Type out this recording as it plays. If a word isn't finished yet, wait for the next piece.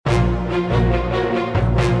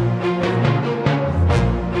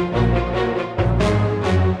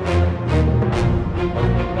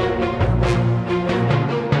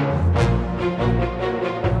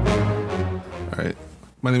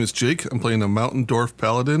My name is Jake. I'm playing a Mountain Dwarf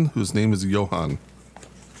Paladin whose name is Johan.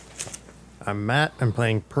 I'm Matt. I'm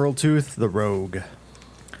playing Pearltooth, the Rogue.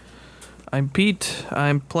 I'm Pete.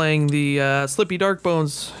 I'm playing the Slippy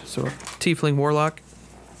Darkbones, so Tiefling Warlock.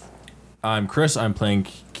 I'm Chris. I'm playing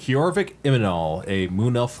Kjorvik Imanol, a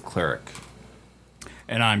Moon Elf Cleric.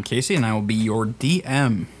 And I'm Casey, and I will be your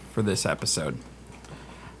DM for this episode.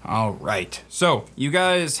 All right. So, you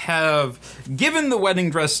guys have given the wedding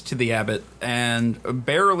dress to the abbot and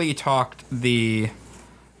barely talked the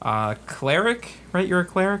cleric, right? You're a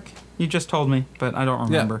cleric? You just told me, but I don't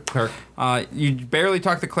remember. Yeah, cleric. You barely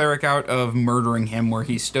talked the cleric out of murdering him where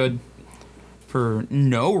he stood for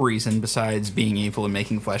no reason besides being evil and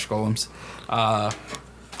making flesh golems.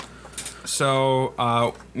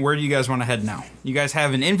 So, where do you guys want to head now? You guys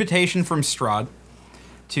have an invitation from Strahd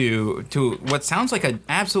to what sounds like an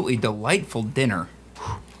absolutely delightful dinner.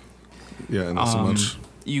 Yeah, not so much.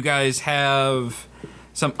 You guys have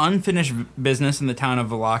some unfinished business in the town of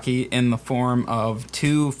Vallaki in the form of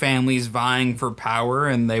two families vying for power,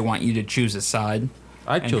 and they want you to choose a side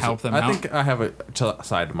and help them out. I think I have a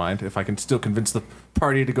side in mind, if I can still convince the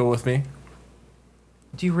party to go with me.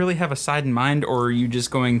 Do you really have a side in mind, or are you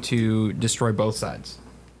just going to destroy both sides?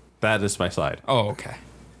 That is my side. Oh, okay.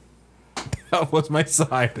 That was my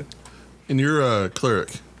side. And you're a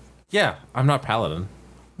cleric. Yeah, I'm not paladin.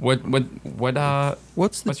 What's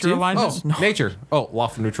your alignment? Oh, nature. Oh,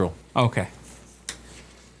 lawful neutral. Okay.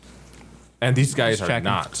 And these guys Just are checking.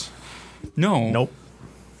 not. No. Nope.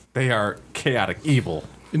 They are chaotic evil.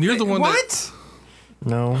 And you're the one What?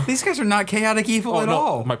 No. These guys are not chaotic evil at no,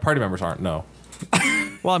 all. my party members aren't, no.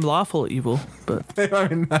 Well, I'm lawful evil, but I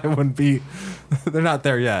mean, I wouldn't be... They're not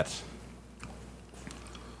there yet.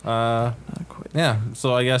 not quite. Yeah,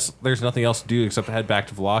 so I guess there's nothing else to do except to head back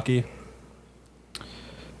to Vallaki.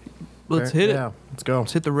 Let's hit Yeah, it. let's go.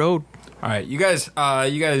 Let's hit the road. All right, you guys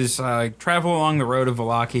travel along the road of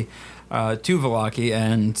Vallaki to Vallaki,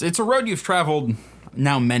 and it's a road you've traveled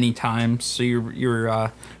now many times, so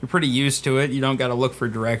you're pretty used to it. You don't got to look for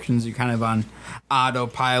directions. You're kind of on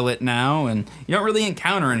autopilot now, and you don't really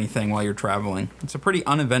encounter anything while you're traveling. It's a pretty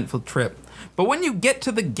uneventful trip. But when you get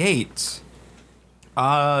to the gates,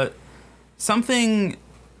 something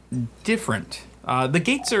different. The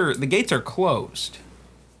gates are closed.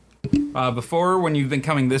 Before, when you've been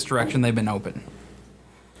coming this direction, they've been open.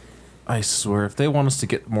 I swear, if they want us to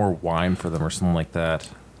get more wine for them or something like that.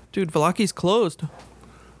 Dude, Valaki's closed.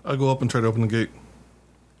 I'll go up and try to open the gate.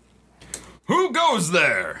 Who goes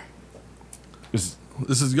there? Is-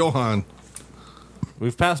 This is Johan.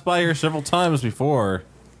 We've passed by here several times before.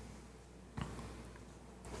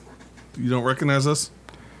 You don't recognize us?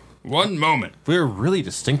 One moment. We were really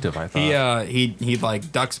distinctive, I thought. He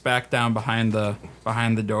like ducks back down behind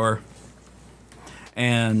the door,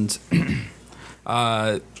 and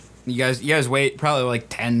you guys wait probably like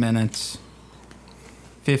 10 minutes,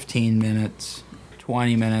 15 minutes,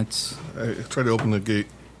 20 minutes. I try to open the gate.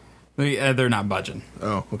 They're not budging.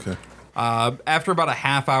 Oh, okay. After about a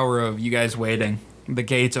half hour of you guys waiting, the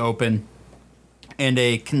gates open, and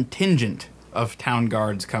a contingent of town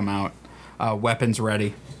guards come out, weapons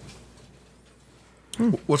ready.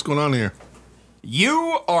 What's going on here?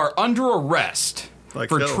 You are under arrest Like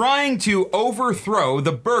for hell. trying to overthrow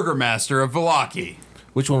the burgomaster of Vallaki.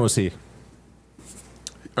 Which one was he?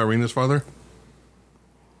 Irina's father?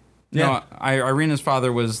 No, Irina's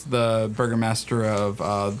father was the burgomaster of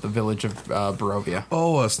the village of Barovia.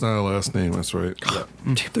 Oh, that's not a last name. That's right.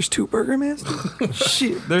 Dude, there's two burgermasters?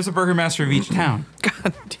 Shit. There's a burgomaster of each town.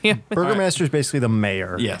 God damn it. Burgomaster is basically the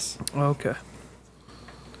mayor. Yes. Okay.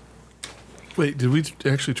 Wait, did we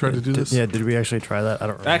actually try to do this? Did we actually try that? I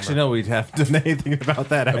don't remember. Actually, no, we'd have done anything about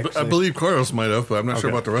that, actually. I believe Carlos might have, but I'm not sure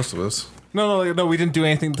Okay. about the rest of us. No, we didn't do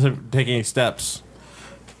anything to take any steps.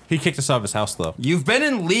 He kicked us out of his house, though. You've been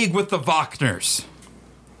in league with the Wachners.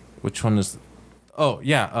 Which one is... Oh,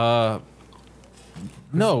 yeah,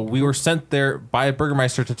 No, we were sent there by a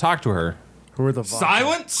burgomaster to talk to her. Who are the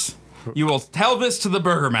Silence! You will tell this to the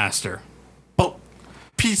burgomaster. But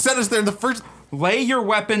he sent us there in the first... Lay your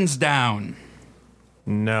weapons down.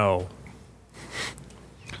 No.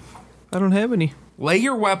 I don't have any. Lay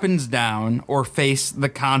your weapons down or face the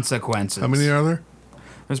consequences. How many are there?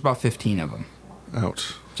 There's about 15 of them.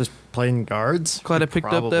 Ouch. Just plain guards? Glad I Could picked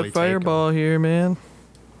up probably that take fireball here, man.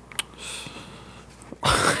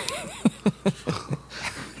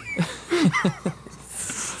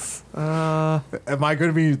 Am I going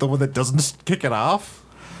to be the one that doesn't kick it off?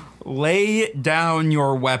 Lay down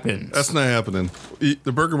your weapons. That's not happening.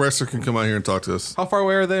 The Burgermeister can come out here and talk to us. How far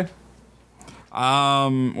away are they?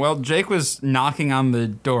 Well, Jake was knocking on the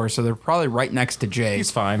door, so they're probably right next to Jake.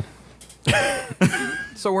 He's fine.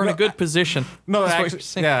 So we're in a good position. No, That's what actually,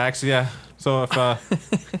 you're saying. yeah. So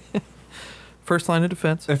First line of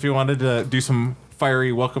defense. if you wanted to do some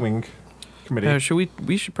fiery welcoming committee, Should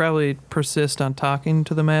we should probably persist on talking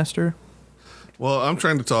to the master. Well, I'm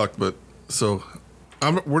trying to talk, but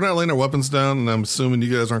we're not laying our weapons down, and I'm assuming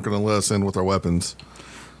you guys aren't going to let us in with our weapons.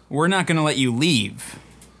 We're not going to let you leave.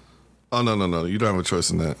 Oh, no. You don't have a choice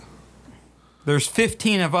in that. There's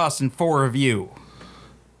 15 of us and 4 of you.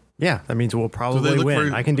 Yeah, that means we'll probably look win.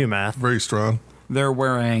 very- I can do math. Very strong. They're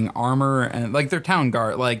wearing armor and like they're town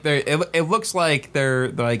guard. Like it looks like they're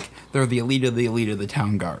the elite of the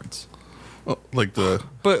town guards. Oh, like the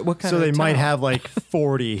But what kind So of they might town? have like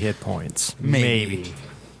 40 hit points. Maybe.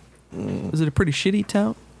 Is it a pretty shitty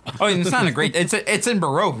town? Oh, and it's not a great. It's in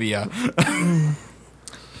Barovia.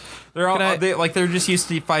 They're all they're just used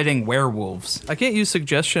to fighting werewolves. I can't use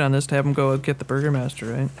suggestion on this to have him go get the burgomaster,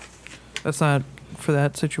 right? That's not for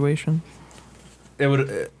that situation. it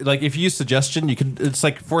would like if you use suggestion, you could. It's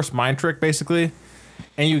like force mind trick basically,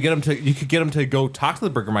 and you could get them to go talk to the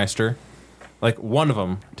Burgermeister, like one of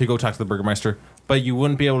them to go talk to the Burgermeister, but you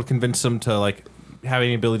wouldn't be able to convince them to like have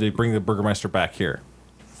any ability to bring the Burgermeister back here,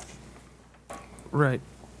 Right.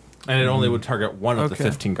 and it only would target one of the Okay.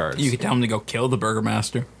 15 guards. You could tell them to go kill the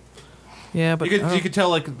Burgermaster. Yeah, but You could tell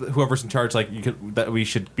like whoever's in charge that we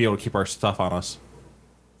should be able to keep our stuff on us.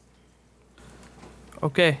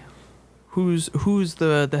 okay. Who's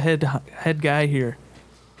the head guy here?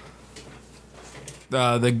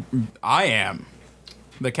 I am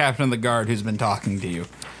the captain of the guard who's been talking to you.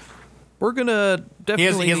 We're gonna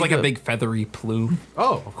definitely. He has like need a big feathery plume.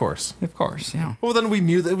 Oh, of course. Of course, yeah. Well, then we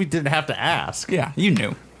knew that we didn't have to ask. Yeah, you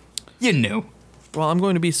knew. You knew. Well, I'm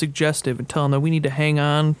going to be suggestive and tell him that we need to hang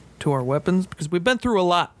on to our weapons because we've been through a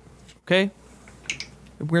lot. Okay.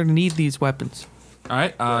 We're gonna need these weapons. All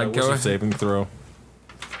right, go Wisdom ahead. saving throw.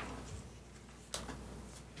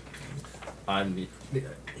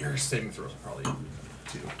 Your saving throws probably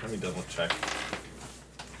 2. Let me double check.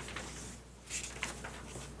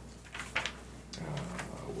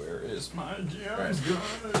 Where is my gems?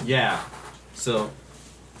 Yeah. So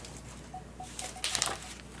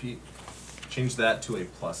Pete, change that to a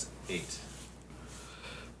 +8.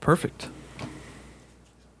 Perfect.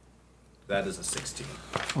 That is a 16.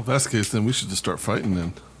 Well, if that's the case, then we should just start fighting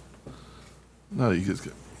then. No, you guys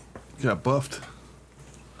got buffed.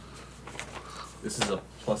 This is a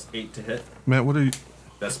 +8 to hit. Matt, what are you?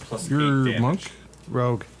 That's +8 You're damage. monk?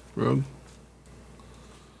 Rogue. Rogue?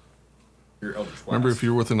 Your Eldritch Blast. Remember, if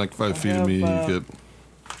you're within like 5 feet of me, you get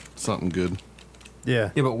something good.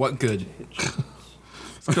 Yeah. Yeah, but what good?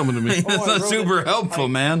 It's coming to me. That's not super helpful,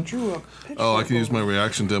 man. Oh, I can use my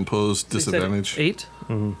reaction to impose You said disadvantage. 8.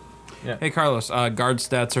 Hey, Carlos, guard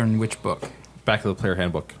stats are in which book? Back to the player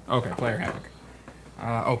handbook. Okay, player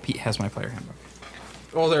handbook. Pete has my player handbook.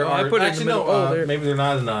 Oh, there I are. put it in Actually, the middle. no. Oh, there. Maybe they're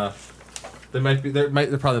not in. They might be. They're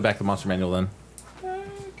probably back to the monster manual then.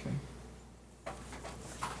 Okay.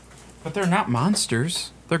 But they're not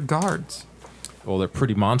monsters. They're guards. Well, they're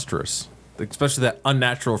pretty monstrous, especially that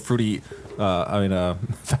unnatural fruity.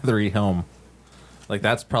 Feathery helm. Like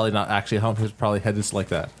that's probably not actually a helm. His probably head is like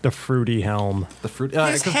that. The fruity helm. The fruit.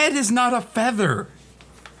 His head is not a feather.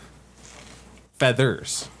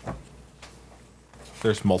 Feathers.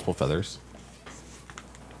 There's multiple feathers.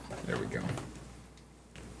 There we go.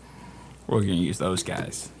 We're gonna use those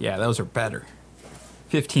guys. Yeah, those are better.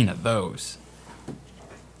 15 of those.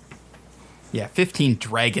 Yeah, 15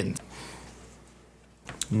 dragons.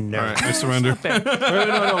 No. All right, I surrender. no.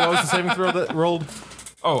 What was the saving throw that rolled?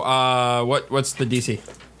 Oh, what's the DC?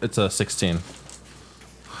 It's a 16.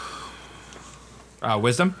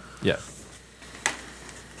 Wisdom? Yeah.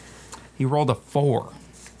 He rolled a 4.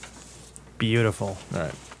 Beautiful. All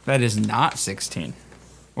right. That is not 16.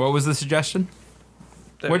 What was the suggestion?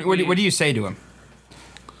 What do you say to him?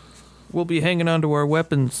 We'll be hanging on to our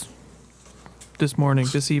weapons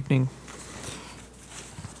this evening.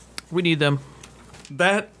 We need them.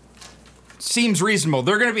 That seems reasonable.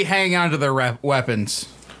 They're going to be hanging on to their weapons.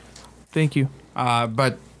 Thank you.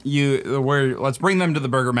 But let's bring them to the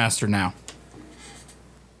Burgermaster now.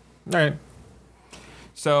 All right.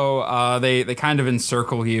 So they kind of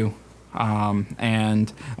encircle you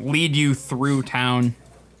and lead you through town.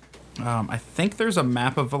 I think there's a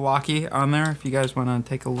map of Vallaki on there. If you guys want to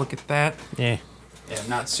take a look at that. Yeah. Yeah,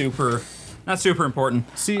 not super important.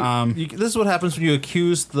 See, this is what happens when you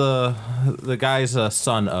accuse the guy's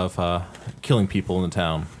son of killing people in the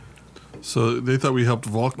town. So they thought we helped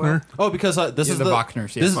Volkner? Oh, because this Yeah, is the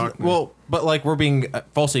Bachners, yeah. This is, Bachner. well, but like we're being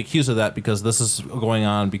falsely accused of that because this is going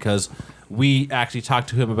on because we actually talked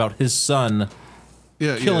to him about his son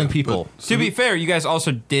killing people. but- To be fair, you guys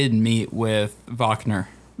also did meet with Wagner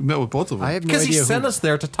We met with both of them. I have no Because he idea sent who. us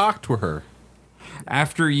there to talk to her.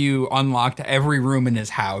 after you unlocked every room in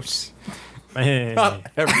his house Hey. I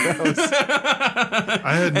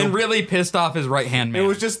had no and really pissed off his right hand man. It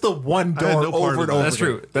was just the one I had door no part over of and that. over. That's again.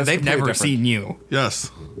 true. That's They've completely never different. seen you.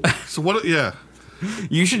 Yes. So what? Yeah.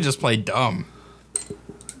 You should just play dumb.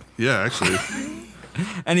 Yeah, actually.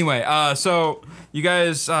 Anyway, so you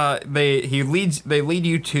guys, they lead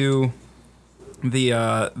you to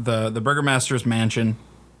the burgomaster's mansion,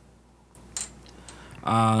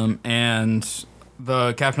 and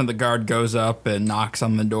the captain of the guard goes up and knocks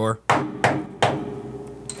on the door.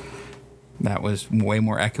 That was way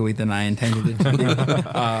more echoey than I intended it to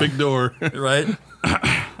be, Big door. right?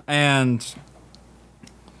 And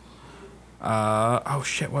oh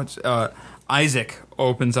shit, what's Isaac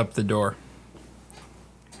opens up the door.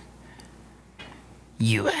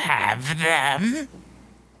 You have them?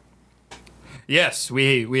 Yes,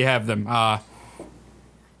 we have them.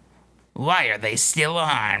 Why are they still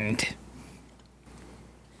armed?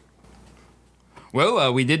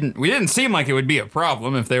 Well, we didn't seem like it would be a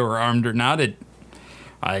problem if they were armed or not.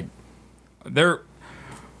 I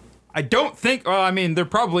don't think. Well, I mean, they're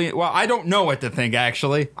probably. Well, I don't know what to think.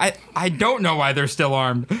 Actually, I don't know why they're still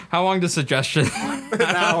armed. How long does suggestion? An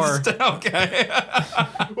hour. Okay.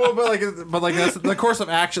 Well, but like that's the course of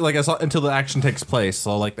action, like until the action takes place.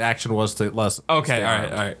 So like the action was to less. Okay. stay All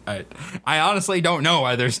armed. right. I honestly don't know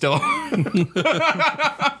why they're still armed.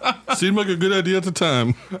 Seemed like a good idea at the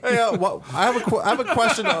time. Hey, well, I have a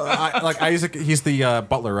question. Like Isaac, he's the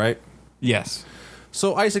butler, right? Yes.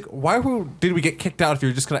 So Isaac, why did we get kicked out if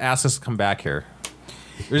you're just going to ask us to come back here?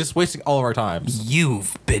 You're just wasting all of our times.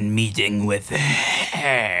 You've been meeting with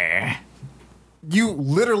her. You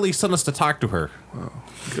literally sent us to talk to her.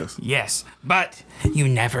 I guess. Yes, but you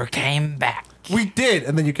never came back We did,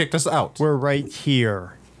 and then you kicked us out. We're right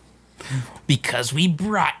here. because we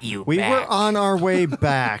brought you We back. were on our way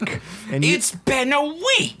back, and It's been a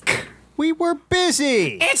week. we were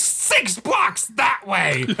busy. It's 6 blocks that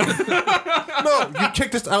way. No, you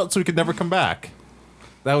kicked us out so we could never come back.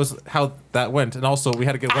 That was how that went, and also we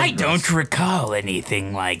had to get. I weapon dress. don't recall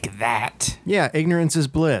anything like that. Yeah, ignorance is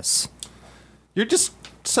bliss. You're just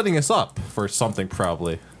setting us up for something,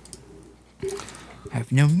 probably. I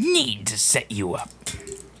have no need to set you up.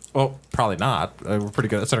 Well, probably not. We're pretty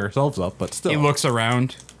good at setting ourselves up, but still. He looks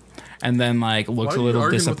around, and then like Why looks are a you little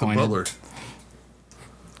arguing with the disappointed. butler?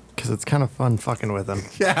 Because it's kind of fun fucking with him.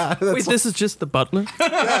 Yeah. Wait, this is just the butler?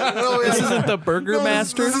 This isn't the burger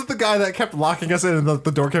master? This is the guy that kept locking us in, and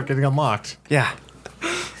the door kept getting unlocked. Yeah.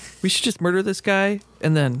 We should just murder this guy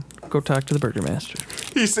and then go talk to the burger master.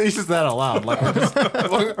 He says that out loud, like we're just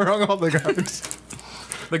wrong all the guards.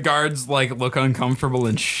 The guards like look uncomfortable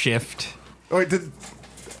and shift. Wait,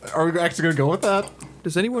 are we actually gonna go with that?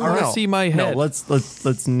 Does anyone want to see my head? No,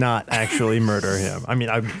 let's not actually murder him. I mean,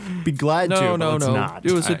 I'd be glad to, no, but no, let's no. not.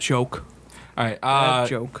 It was a Alright. joke. All right. Bad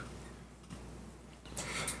joke.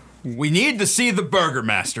 We need to see the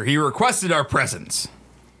burgomaster. He requested our presence.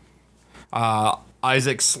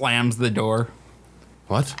 Isaac slams the door.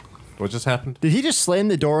 What? What just happened? Did he just slam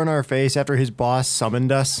the door in our face after his boss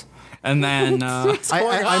summoned us? And then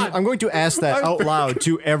I'm going to ask that out loud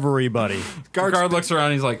to everybody. guard looks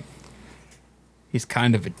around. He's like, he's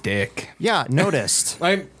kind of a dick. Yeah, noticed.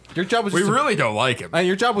 Your job was We just really don't like him.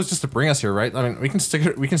 your job was just to bring us here, right? I mean, we can sit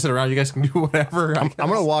around. You guys can do whatever. I'm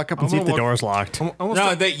gonna walk up and see if the door's locked.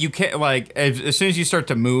 No, that you can't. Like as soon as you start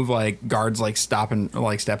to move, like guards like stop and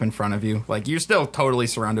like step in front of you. Like you're still totally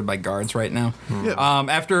surrounded by guards right now. Yeah.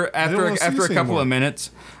 After wanna see a us couple anymore. of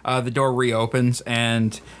minutes, the door reopens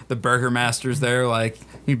and the burgomaster's there, like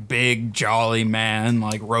you big jolly man,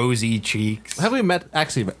 like rosy cheeks. Have we met?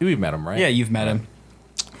 Actually, we've met him, right? Yeah, you've met him.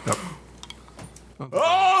 Yep.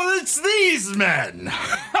 Oh, it's these men!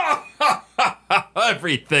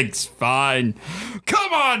 Everything's fine.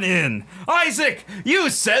 Come on in. Isaac,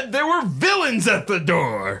 you said there were villains at the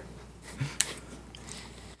door.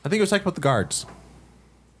 I think it was talking about the guards.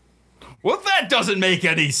 Well, that doesn't make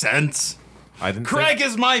any sense. I didn't. Craig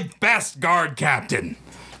is my best guard captain.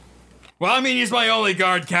 Well, I mean, he's my only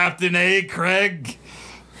guard captain, eh, Craig?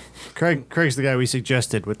 Craig's the guy we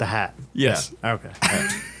suggested with the hat. Yes. Okay.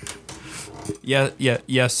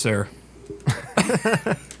 Yes, sir.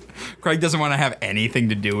 Craig doesn't want to have anything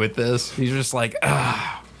to do with this. He's just like,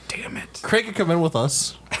 ah, damn it. Craig could come in with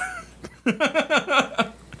us.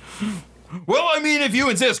 Well, I mean, if you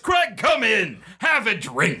insist, Craig, come in. Have a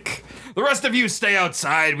drink. The rest of you stay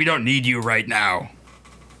outside. We don't need you right now.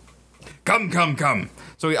 Come.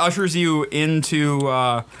 So he ushers you into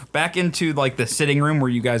back into like the sitting room where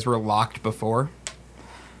you guys were locked before.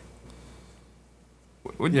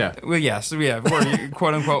 Yeah. Well, yes, yeah, where you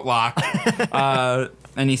quote unquote locked.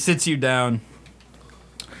 And he sits you down.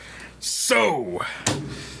 So,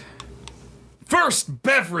 first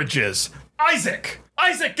beverages. Isaac,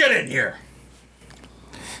 get in here.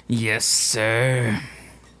 Yes, sir.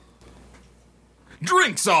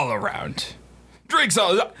 Drinks all around.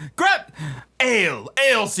 Grab ale.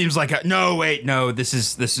 Ale seems like a no. Wait, no. This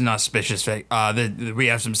is an auspicious. We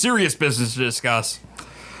have some serious business to discuss.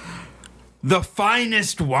 The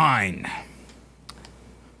finest wine.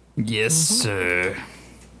 Yes, sir.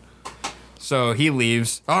 So he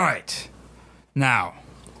leaves. All right. Now,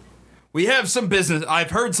 we have some business. I've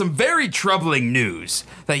heard some very troubling news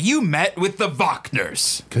that you met with the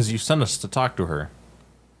Wachners. Because you sent us to talk to her.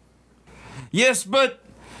 Yes, but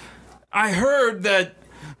I heard that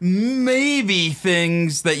maybe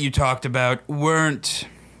things that you talked about weren't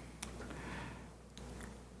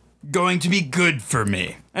going to be good for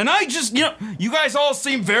me. And I just, you guys all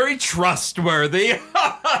seem very trustworthy.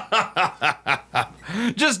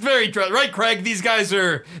 Just very trustworthy. Right, Craig? These guys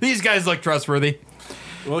look trustworthy.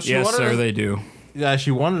 Well, Yes, sir, they do. Yeah,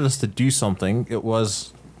 she wanted us to do something. It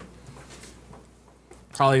was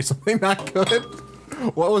probably something not good.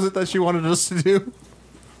 What was it that she wanted us to do?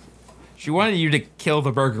 She wanted you to kill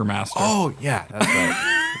the Burgermaster. Oh, yeah, that's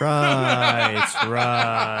right.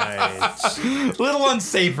 Right. Little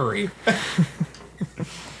unsavory.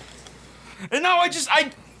 And now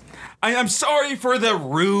I'm sorry for the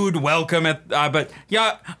rude welcome, but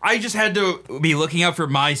yeah, I just had to be looking out for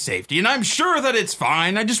my safety, and I'm sure that it's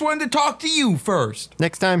fine. I just wanted to talk to you first.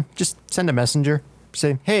 Next time, just send a messenger.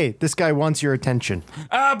 Say, hey, this guy wants your attention.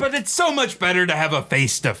 But it's so much better to have a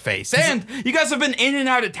face-to-face. And you guys have been in and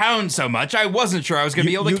out of town so much, I wasn't sure I was going to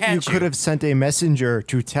be able to catch you. You could have sent a messenger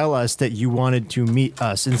to tell us that you wanted to meet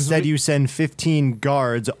us. Instead, you send 15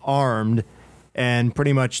 guards armed and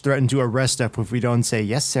pretty much threaten to arrest us if we don't say,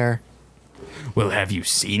 yes, sir. Well, have you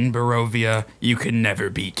seen Barovia? You can never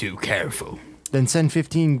be too careful. Then send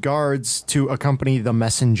 15 guards to accompany the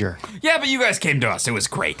messenger. Yeah, but you guys came to us. It was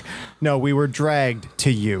great. No, we were dragged to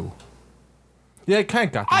you. Yeah, I kind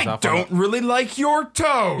of got things I off don't on really like your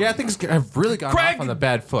tone. Yeah, I think I've really gotten Craig, off on the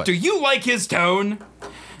bad foot. Do you like his tone?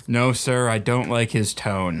 No, sir, I don't like his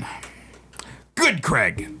tone. Good,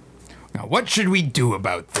 Craig. Now, what should we do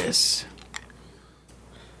about this?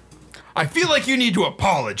 I feel like you need to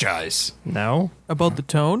apologize. No? About the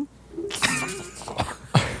tone?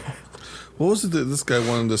 What was it that this guy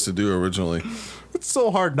wanted us to do originally? It's so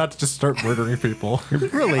hard not to just start murdering people.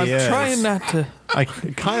 It really I'm is. trying not to. I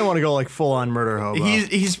kind of want to go like full on murder hobo.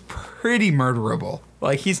 He's pretty murderable.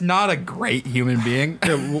 Like, he's not a great human being.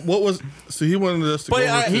 Yeah, what was? So he wanted us to But,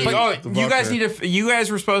 go over to the you guys vodka. need to. You guys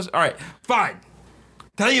were supposed. All right, fine.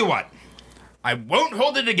 Tell you what, I won't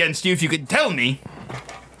hold it against you if you can tell me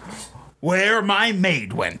where my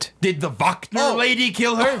maid went. Did the Wagner lady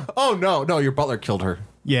kill her? Oh, no, your butler killed her.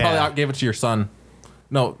 Yeah. Probably out gave it to your son.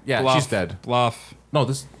 No, yeah, Bluff, she's dead. Bluff. No,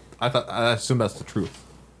 I assume that's the truth.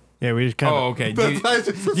 Yeah, we just kind of. Oh, okay. Do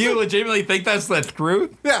you legitimately think that's the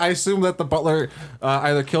truth? Yeah, I assume that the butler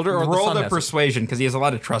either killed her or the Roll son the has it. persuasion because he has a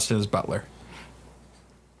lot of trust in his butler.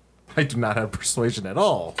 I do not have persuasion at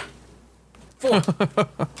all.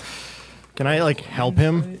 Can I like help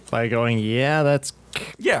him by going, yeah, that's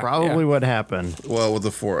probably what happened. Well, with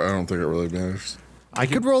the 4, I don't think it really matters. I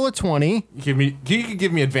could roll a 20. You could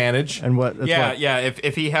give me advantage. And what? That's Yeah, what, yeah.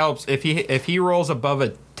 If he helps, if he rolls above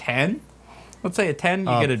a 10, let's say a 10,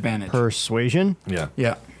 you get advantage. Persuasion. Yeah.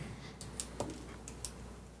 Yeah.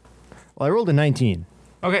 Well, I rolled a 19.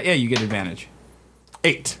 Okay. Yeah, you get advantage.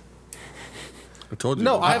 8. I told you.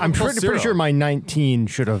 No, I'm pretty sure my 19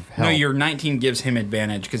 should have helped. No, your 19 gives him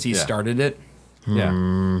advantage because he Yeah. started it.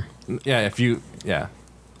 Yeah. Yeah, if you... Yeah.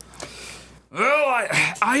 Well,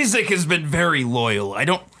 Isaac has been very loyal. I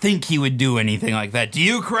don't think he would do anything like that. Do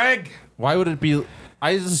you, Craig? Why would it be...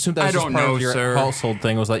 I just assumed that was I just don't part know, of your sir. household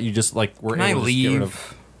thing was that you just, like, were Can I able to just get rid leave?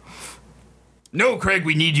 of... No, Craig,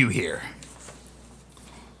 we need you here.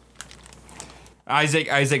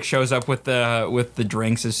 Isaac shows up with the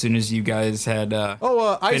drinks as soon as you guys had.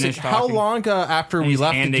 Isaac, finished how talking. long after we he's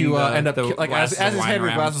left did handing you the- end up... the Like, as glasses of his wine hand with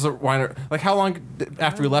around. glasses of wine... Like, how long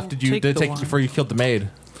after we left did take it the take wine. before you killed the maid?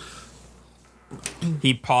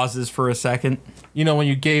 He pauses for a second. You know, when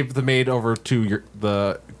you gave the maid over to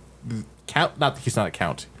the count... Not that he's not a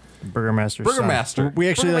count. Burgermaster. Burgermaster. We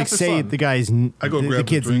actually Burgermaster's say son. the guy's I go the grab the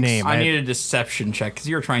kid's drinks. name. I need a deception check because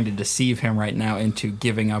you're trying to deceive him right now into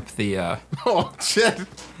giving up the. Oh shit!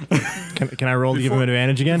 Can I roll to give him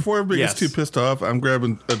advantage again? Before everybody Yes. gets too pissed off, I'm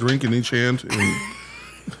grabbing a drink in each hand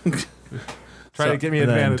and Try to get me and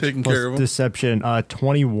then advantage. taking Plus care of them. deception,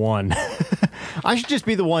 21. I should just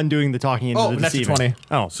be the one doing the talking into Oh, the that's a deceiving. 20.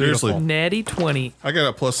 Oh, Seriously. beautiful. Natty 20. I got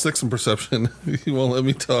a +6 in perception. You won't let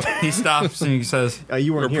me talk. He stops and he says,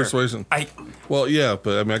 You Or weren't here. persuasion. "I Well, yeah,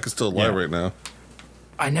 but I mean, I could still lie Yeah. right now.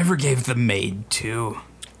 never gave the maid to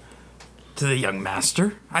the young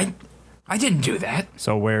master. I didn't do that.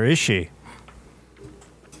 So where is she?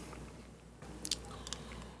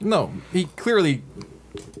 No, he clearly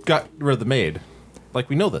got rid of the maid. Like,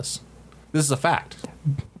 we know this. This is a fact.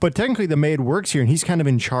 But technically, the maid works here, and he's kind of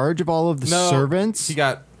in charge of all of the servants. He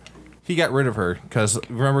got rid of her because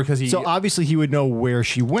he. So obviously, he would know where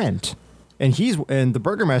she went, and the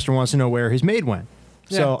burgermaster wants to know where his maid went.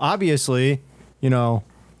 Yeah. So obviously,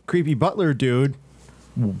 creepy butler dude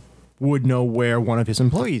would know where one of his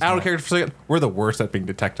employees. out of went. character for a second. We're the worst at being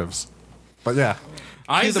detectives. But yeah, Cue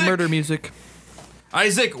Isaac, the murder music.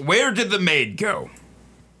 Isaac, where did the maid go?"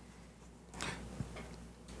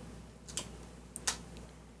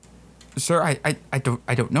 Sir, I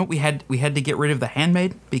don't know. We had to get rid of the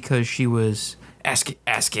handmaid because she was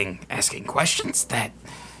Asking questions that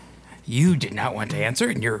you did not want to answer,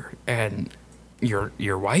 and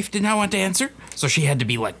your wife did not want to answer, so she had to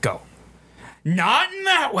be let go. Not in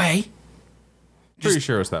that way. pretty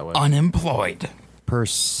sure it's that way. Unemployed.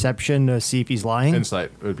 Perception to see if he's lying.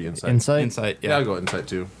 Insight. It would be insight. Insight. insight. Yeah, I'll go insight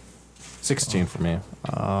too. 16 for me.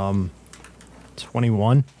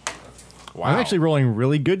 21. Wow. I'm actually rolling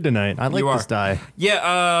really good tonight. I like You are. this die.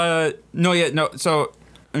 Yeah. No. So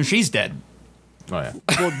she's dead. Oh yeah.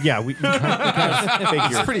 Well, yeah, we kind of figure.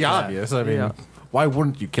 It's pretty obvious. I mean, Yeah. why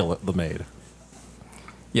wouldn't you kill the maid?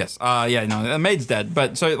 Yes. Yeah. No, the maid's dead.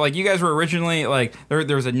 But so like you guys were originally like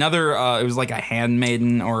there was another. It was like a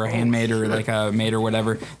handmaiden or a handmaid or like a maid or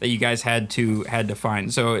whatever that you guys had to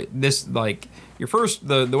find. So this like your first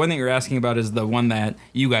the one that you're asking about is the one that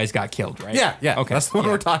you guys got killed, right? Yeah. Okay. That's the one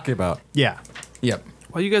yeah. we're talking about. Yeah. Yep.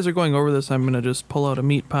 While you guys are going over this, I'm gonna just pull out a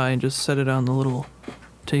meat pie and just set it on the little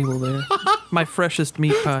table there. My freshest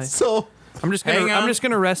meat pie. So I'm just Hang gonna on. I'm just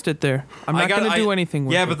gonna rest it there. I'm not gonna do anything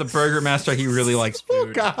with Yeah, it. but the burgermaster he really likes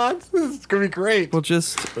food. God, this is gonna be great. We'll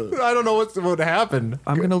just I don't know what's going to happen.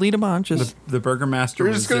 I'm gonna lead him on. Just The burgermaster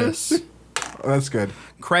We're just gonna- resists. Oh, that's good.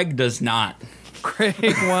 Craig does not. Craig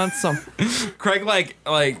wants some. Craig like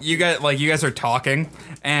you guys are talking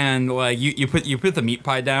and like you put the meat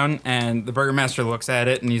pie down and the burgermaster looks at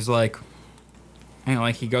it and he's like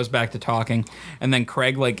like he goes back to talking and then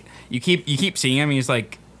Craig like you keep seeing him and he's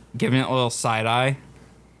like giving it a little side eye.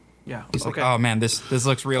 Yeah. He's okay. like, "Oh man, this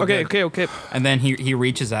looks real okay. good." Okay. And then he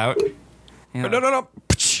reaches out. and No.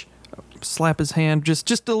 Slap his hand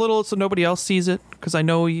just a little so nobody else sees it because I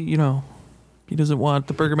know he doesn't want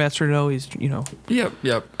the burgermaster to know he's Yep.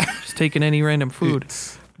 just taking any random food.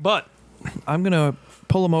 But I'm gonna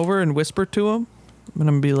pull him over and whisper to him. I'm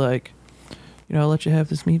gonna be like, I'll let you have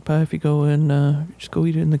this meat pie if you go and just go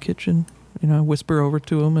eat it in the kitchen. Whisper over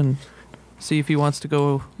to him and see if he wants to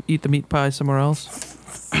go eat the meat pie somewhere else.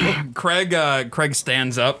 Craig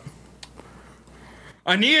stands up.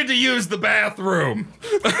 I needed to use the bathroom.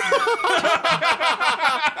 Take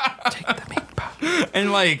the meat pie.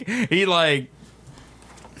 And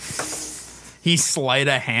he sleight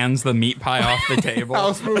of hands the meat pie off the table.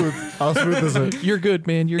 How smooth is it? You're good,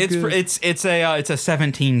 man. You're good. It's a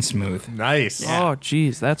 17 smooth. Nice. Oh,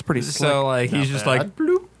 geez, that's pretty slick. So like he's just like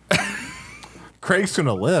bloop. Craig's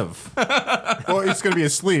gonna live. Well, he's gonna be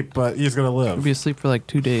asleep, but he's gonna I'll live. be asleep for like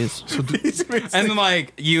 2 days. He's gonna be asleep. And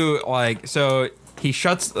then so he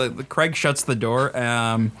shuts Craig shuts the door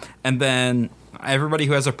and then everybody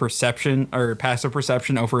who has a perception or passive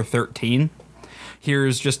perception over 13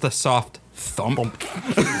 hears just a soft thump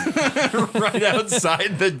right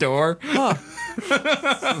outside the door.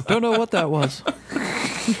 Don't know what that was.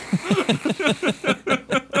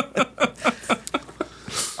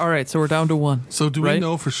 All right, so we're down to 1. So do we Right?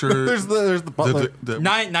 know for sure there's the butler. that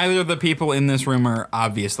Neither of the people in this room are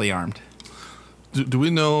obviously armed. do we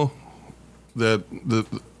know that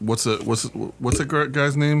what's that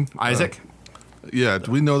guy's name? Isaac? Yeah.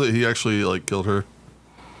 Do we know that he actually like killed her?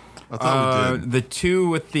 I thought we did. The two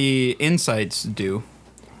with the insights do.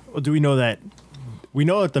 Well, do we know that? We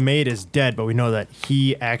know that the maid is dead, but we know that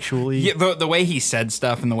he actually. Yeah, the way he said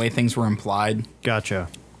stuff and the way things were implied. Gotcha.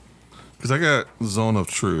 Because I got Zone of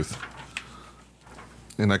Truth,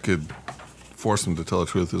 and I could force him to tell the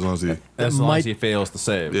truth as long as he. As long might- as he fails to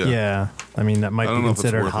save. Yeah. Yeah. I mean, that might I be don't know if it's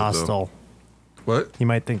considered worth it, though. hostile. What? He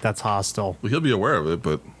might think that's hostile. Well, he'll be aware of it,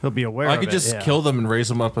 but He'll be aware I of could it, just yeah. kill them and raise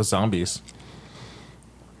them up as zombies.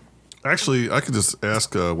 actually, I could just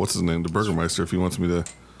ask what's his name, the Burgermeister, if he wants me to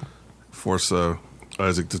force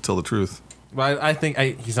Isaac to tell the truth. But I think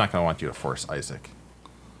he's not going to want you to force Isaac.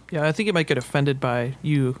 Yeah, I think he might get offended by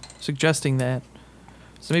you suggesting that.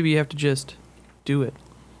 So maybe you have to just do it.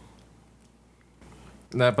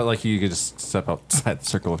 Nah, but like you could just step outside the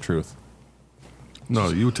circle of truth. No,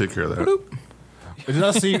 you would take care of that.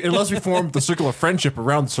 Unless we form the circle of friendship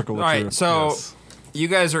around the circle of All right, truth. so Yes. you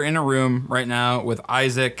guys are in a room right now with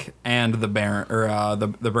Isaac and the Baron or the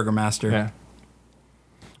Burgermaster. Yeah.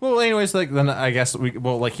 Well, anyways, like then I guess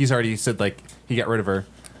like he's already said like he got rid of her,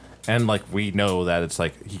 and like we know that it's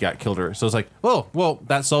like he got killed her. So it's like, well,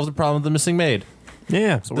 that solves the problem of the missing maid.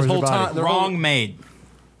 Yeah. So where's whole your body? time- the Wrong maid.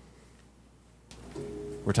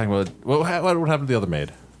 We're talking about what happened to the other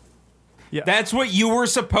maid? Yeah. That's what you were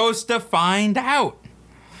supposed to find out.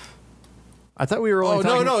 I thought we were only Oh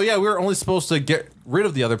talking- no, yeah, we were only supposed to get rid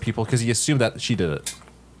of the other people because he assumed that she did it.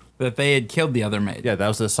 That they had killed the other maid. Yeah, that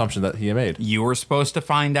was the assumption that he made. You were supposed to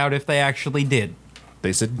find out if they actually did.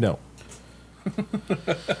 They said no.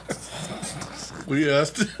 We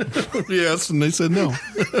asked, and they said no.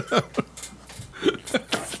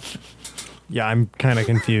 Yeah, I'm kind of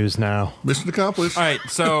confused now. Mission accomplished. All right,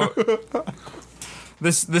 so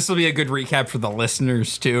this will be a good recap for the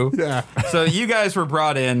listeners too. Yeah. So you guys were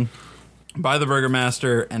brought in by the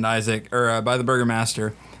Burgermaster and Isaac, or by the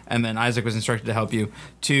Burgermaster, and then Isaac was instructed to help you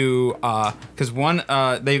to, because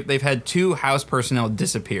they've had two house personnel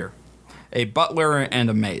disappear, a butler and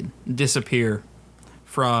a maid disappear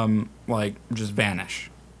from like just vanish,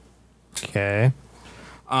 Okay.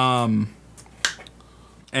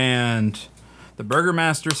 and the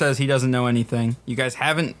Burgermaster says he doesn't know anything. You guys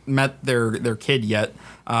haven't met their kid yet,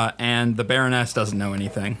 and the Baroness doesn't know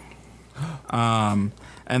anything. And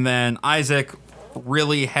then Isaac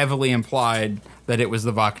really heavily implied that it was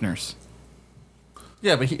the Wachners.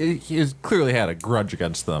 Yeah, but he has clearly had a grudge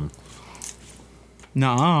against them.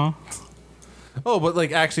 No. Oh, but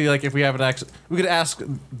like actually, like if we have an we could ask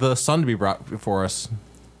the son to be brought before us.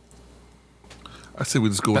 I say we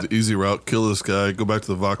just go with the easy route, kill this guy, go back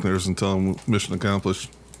to the Wachners and tell them mission accomplished.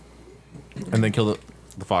 And then kill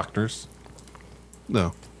the Faulkners.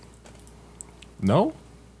 No. No?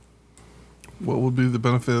 What would be the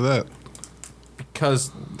benefit of that?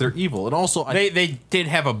 Because they're evil. And also, They did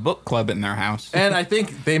have a book club in their house. and I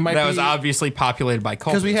think they might that be... was obviously populated by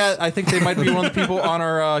cultists. Because I think they might be one of the people on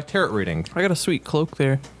our tarot reading. I got a sweet cloak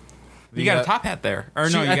there. You got a top hat there. Or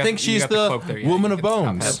no, I think she's the cloak there. woman you of got the top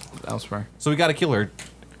bones. hat elsewhere. So we got to kill her.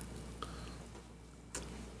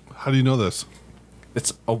 How do you know this?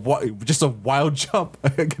 It's just a wild jump.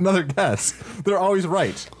 Another guess. They're always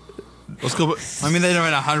right. Let's go. I mean, they've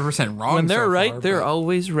been 100% wrong. When they're so right, far, they're but-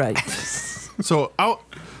 always right.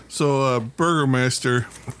 Burgermeister,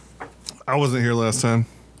 I wasn't here last time,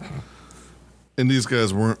 and these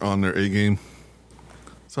guys weren't on their A game.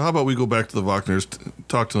 So how about we go back to the Wachners,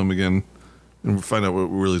 talk to them again, and find out what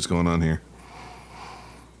really is going on here.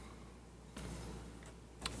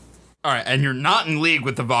 All right, and you're not in league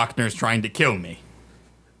with the Wachners trying to kill me.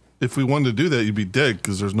 If we wanted to do that, you'd be dead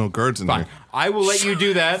because there's no guards in Fine. here. I will let you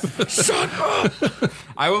do that. Shut up.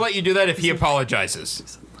 I will let you do that if he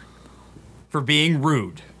apologizes for being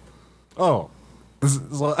rude. Oh.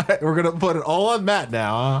 We're going to put it all on Matt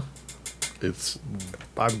now, huh? It's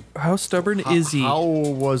How stubborn is he? How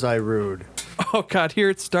was I rude? Oh God, here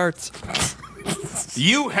it starts.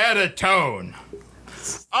 You had a tone.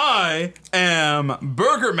 I am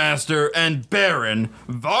Burgermaster and Baron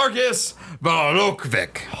Vargas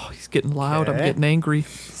Balokvik, Oh, he's getting loud. I'm Okay. getting angry.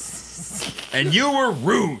 and you were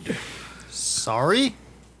rude. Sorry?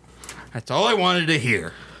 That's all I wanted to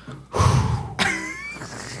hear. all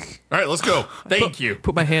right. Let's go. Thank you.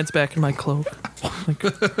 Put my hands back in my cloak. Like,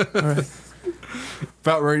 all right.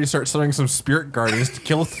 About ready to start sending some spirit guardians to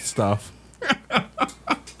kill stuff.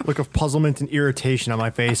 Look of puzzlement and irritation on my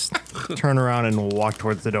face. Turn around and walk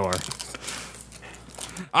towards the door.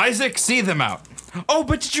 Isaac, see them out. Oh,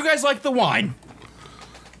 but did you guys like the wine?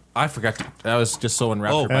 I forgot to... I was just so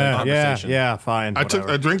enraptured by the Yeah, conversation. yeah, fine. I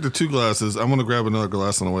whatever. drank the 2 glasses. I'm gonna grab another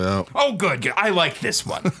glass on the way out. Oh, good. I like this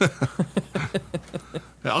one.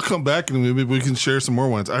 Yeah, I'll come back and maybe we can share some more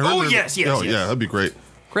wines. I heard Oh, there's- yes, Oh yes. yeah, that'd be great.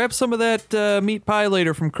 Grab some of that meat pie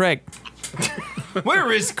later from Craig.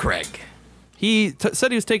 Where is Craig? He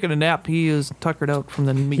said he was taking a nap. He is tuckered out from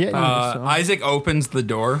the meat Yeah, pie. so. Isaac opens the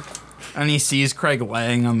door, and he sees Craig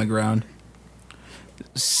laying on the ground.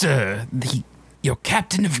 Sir, your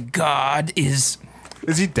captain of guard is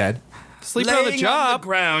Is he dead? Sleeping laying on the job.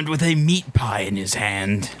 ground with a meat pie in his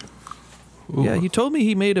hand. Yeah, you told me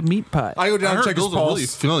he made a meat pie. I go I down and heard check his those are really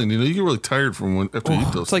pulse. filling. You know, you get really tired from after you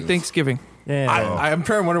eat those. It's like things. Thanksgiving. Yeah. I'm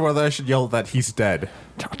trying to wonder whether I should yell that he's dead.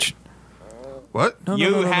 What? No, no,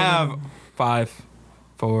 You no, no, no, have no. 5,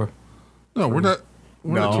 4. No, we're not.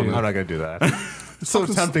 We're No, not I'm doing not that. gonna do that. It's so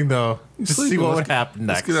tempting though. Just see sleeping. what Let's would happen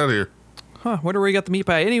Let's next. get out of here. Huh, wonder where you got the meat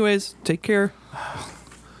pie. Anyways, take care.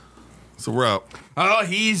 So we're out. Oh,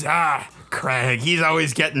 he's Craig. He's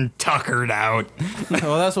always getting tuckered out.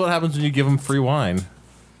 Well, that's what happens when you give him free wine.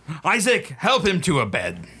 Isaac, help him to a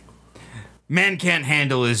bed. Man can't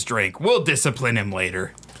handle his drink. We'll discipline him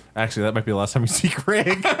later. Actually, that might be the last time you see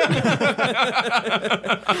Craig.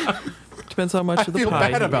 Depends how much I of the feel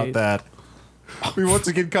pie bad he about ate. that. We once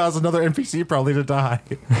again caused another NPC probably to die.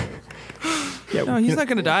 No, he's not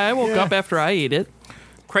gonna die. I woke up after I ate it.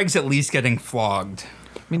 Craig's at least getting flogged.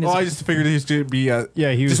 I mean, Well, I it's- just figured he's going to be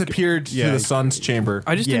Yeah, he was- disappeared yeah. to the sun's chamber.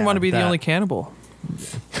 I just Yeah, didn't want to be the that. only cannibal.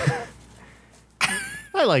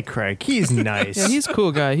 I like Craig. He's nice. Yeah, he's a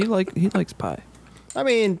cool guy. He likes pie. I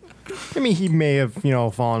mean, he may have,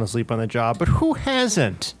 fallen asleep on the job, but who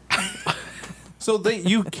hasn't? So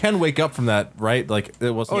you can wake up from that, right? Like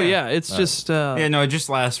it was. Oh yeah, it's just Yeah, no, it just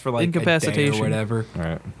lasts for like a day Incapacitation. or whatever. All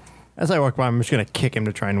right. As I walk by, I'm just gonna kick him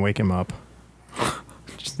to try and wake him up.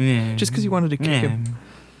 Yeah. just because you wanted to kick him.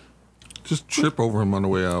 Just trip over him on the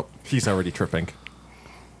way out. He's already tripping.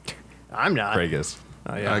 I'm not. Craig is.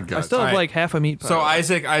 Oh, yeah. I got I still have Alright. like half a meat pie. So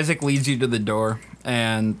Isaac leads you to the door,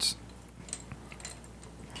 and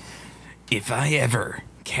If I ever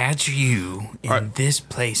catch you in Alright. this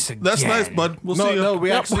place again. That's nice, bud. We'll see you. No,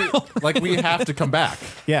 we actually we have to come back.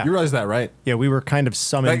 Yeah. You realize that, right? Yeah, we were kind of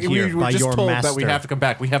summoned Like, we here were by just your told master. that we have to come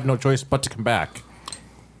back. We have no choice but to come back.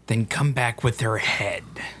 Then come back with her head.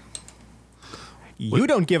 You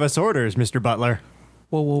don't give us orders, Mr. Butler.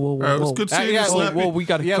 whoa, whoa, whoa, All right, it was whoa. good seeing you. yeah, Whoa, Slappy. whoa, we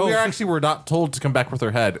gotta Yeah, go. we were not told to come back with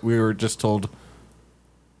her head. We were just told.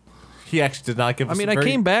 He actually did not give us. I mean, some I very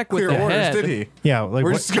came back with clear the orders, head. did he? Yeah, like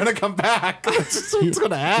We're what- just gonna come back. That's just what's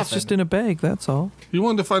gonna happen. It's just in a bag. That's all. You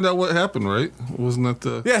wanted to find out what happened, right? Wasn't that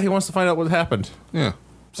the? Yeah, he wants to find out what happened. Yeah.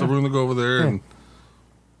 So we're gonna go over there and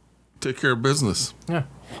take care of business. Yeah.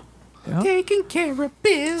 Taking care of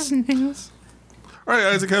business. All right,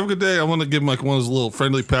 Isaac. Have a good day. I want to give him like one of those little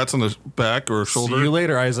friendly pats on the back or shoulder, See you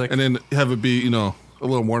later, Isaac. and then have it be, a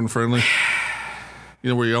little more than friendly.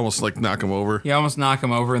 Where you almost like knock him over. you almost knock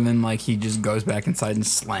him over, and then like he just goes back inside and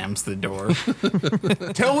slams the door,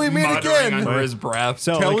 Till we meet muttering again. under his breath.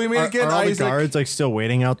 So, Tell like, we meet are, again, are all the Isaac. guards like still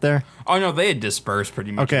waiting out there? Oh no, they had dispersed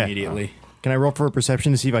pretty much Okay. immediately. Can I roll for a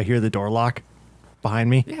perception to see if I hear the door lock behind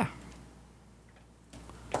me? Yeah.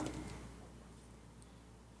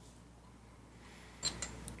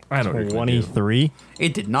 I don't know. 23.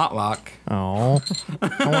 It did not lock. Oh,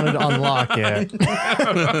 I wanted to unlock it.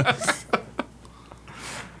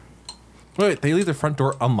 Wait, they leave their front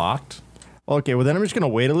door unlocked? Okay, well then I'm just gonna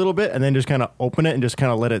wait a little bit and then just kind of open it and just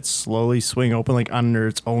kind of let it slowly swing open like under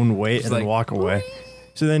its own weight and then like, walk away.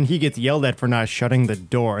 So then he gets yelled at for not shutting the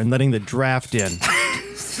door and letting the draft in.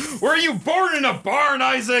 Were you born in a barn,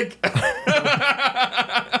 Isaac?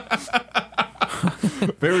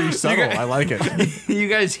 Very subtle. I like it. You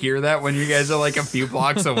guys hear that when you guys are like a few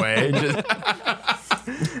blocks away? Just,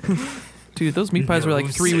 Dude, those meat pies were like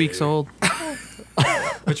No, 3 sir. weeks old.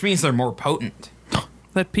 which means they're more potent.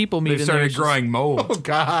 That people meat They've in there started is just- growing mold. Oh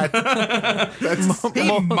God.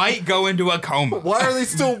 He might go into a coma. Why were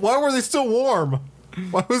they still warm?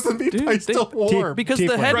 Why was the meat Dude, pie they- still warm? because Teeth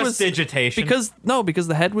the head went. was Prestidigitation. because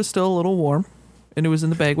the head was still a little warm, and it was in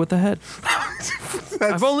the bag with the head.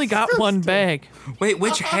 I've only got one bag. Wait,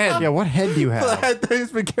 which head? Yeah, what head do you the have? head that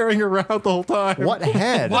he's been carrying around the whole time. What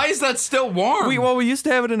head? Why is that still warm? We used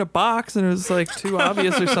to have it in a box, and it was like too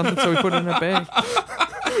obvious or something, so we put it in a bag.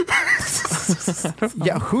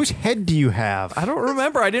 Yeah, whose head do you have? I don't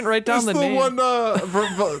remember. I didn't write down Just the name. one,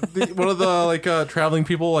 one of the traveling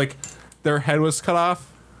people, like their head was cut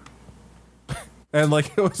off, and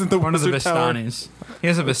like it was in the one of the wizard tower. Vistanis. He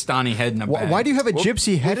has a Vistani head in a bag. Why do you have a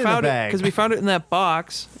gypsy head in a found it bag? because we found it in that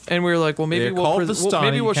box, and we were like, well, maybe They're we'll, called well, Vistani,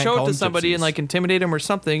 maybe you we'll can't show call it to them somebody gypsies. and like intimidate him or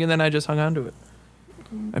something, and then I just hung on to it.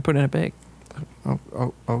 I put it in a bag.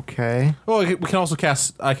 Oh, okay. Well, we can also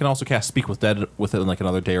cast. I can also cast Speak with Dead with it in like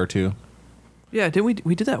another day or two. Yeah, didn't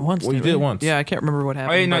we did that once? Well, you didn't did it we? once. Yeah, I can't remember what Oh,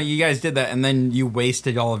 happened. yeah, no, but- you guys did that, and then you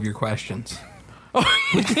wasted all of your questions. we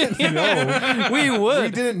We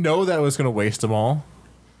would. didn't know that was going to waste them all.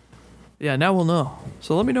 Yeah, now we'll know.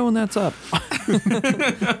 So let me know when that's up.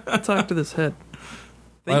 I'll talk to this head.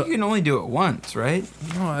 I think you can only do it once, right?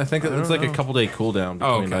 No, I think it's like a couple day cooldown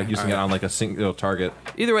between okay. using it on like a single target.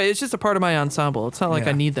 Either way, it's just a part of my ensemble. It's not like I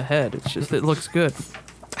Yeah. need the head. It's just it looks good.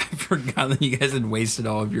 I forgot that you guys had wasted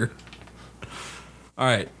all of your. All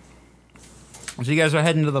right. So you guys are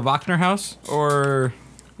heading to the Wagner house, or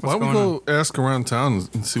Why what's don't we going go ask around town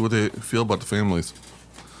and see what they feel about the families,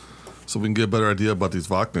 so we can get a better idea about these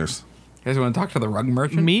Wagners. You guys want to talk to the rug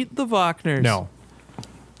merchant? Meet the Wachners. No.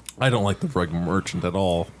 I don't like the rug merchant at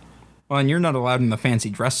all. Well, and you're not allowed in the fancy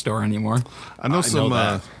dress store anymore. I know some.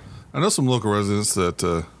 that. I know some local residents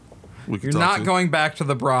that we can You're talk not to. going back to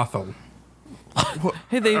the brothel.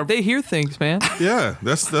 Hey, they hear things, man. Yeah,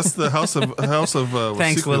 that's the house of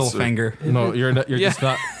Thanks, secrets. Littlefinger. No, you're Yeah. just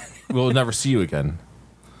not. We'll never see you again.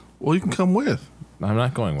 Well, you can come with. I'm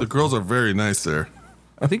not going The with. girls are very nice there.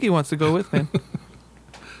 I think he wants to go with, man.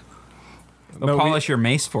 They'll No, we- polish your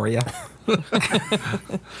mace for you.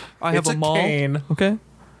 I have It's a a maul. cane. Okay.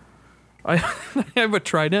 I have a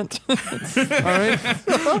trident. All right.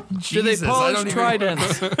 Do they Jesus, I polish don't even-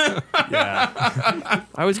 tridents? Yeah.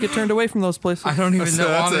 I always get turned away from those places. I don't even That's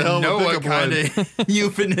a hell of a know what pickup kind of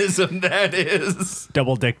euphemism that is.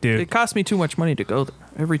 Double dick dude. It costs me too much money to go there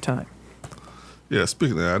every time. Yeah,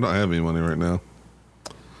 speaking of that, I don't have any money right now.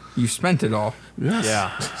 You spent it all.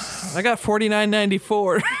 Yeah. I got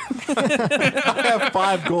 $49.94. I have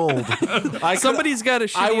 5 gold. Somebody's got a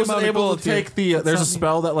shitty I was amount of able gold to take here. the. There's a not me.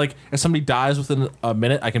 spell that like if somebody dies within a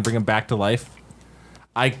minute, I can bring them back to life.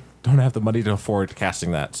 I don't have the money to afford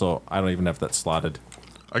casting that, so I don't even have that slotted.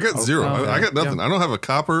 I got zero. okay. I got nothing. Yeah. I don't have a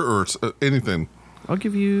copper or anything. I'll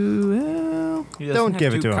give you. Well, He doesn't Don't have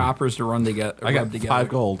give it two to him. coppers to run together. I got rub together. 5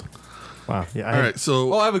 gold. Wow. Yeah. All right,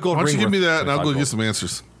 so Oh, I have a gold why don't ring you give me worth that, and I'll go 25 get gold. some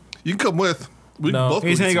answers. You can come with. We No. both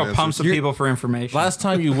He's go gonna get go some pump answers. some people for information. Last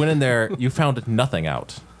time you went in there, you found nothing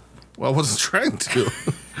out. Well, I wasn't trying to.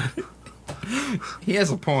 He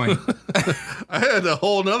has a point. I had a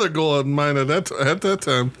whole nother goal in mind at that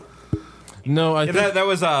time. No, I think. that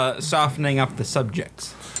was softening up the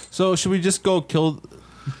subjects. So should we just go kill?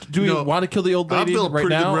 Do we No, want to kill the old I've lady built a right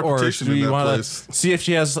pretty good now, or reputation do in we that want to place. see if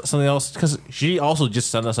she has something else? Because she also just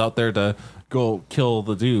sent us out there to go kill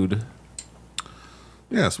the dude.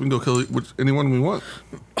 Yes, we can go kill anyone we want.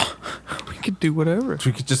 we could do whatever. So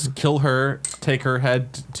we could just kill her, take her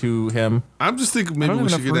head to him. I'm just thinking maybe don't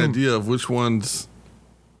we have should get enough an room. idea of which one's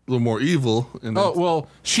a little more evil. And Oh then- well,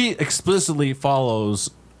 she explicitly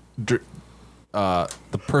follows the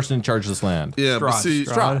person in charge of this land. yeah, but Strahd. see,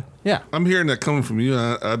 Strahd. Yeah. I'm hearing that coming from you.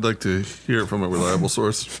 I'd like to hear it from a reliable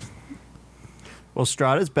source. Well,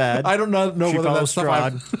 Strahd is bad. I don't know She whether that follows stuff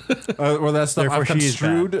Strahd. whether that stuff Therefore, I've she is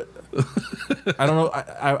construed. I don't know.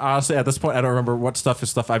 I honestly at this point I don't remember what stuff is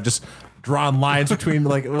stuff. I've just drawn lines between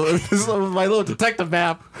like this is my little detective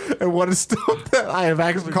map and what is stuff that I have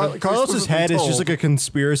actually. Carlos's head is just like a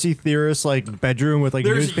conspiracy theorist like bedroom with like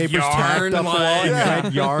There's newspapers yarn, tacked up like- and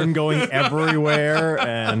red yarn going everywhere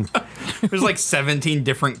and There's like 17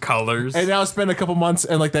 different colors. And now it's been a couple months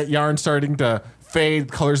and like that yarn starting to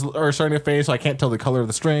fade, colors are starting to fade, so I can't tell the color of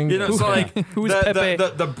the string. You know, so like Who's the, Pepe?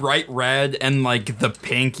 the bright red and like the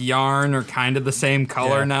pink yarn are kind of the same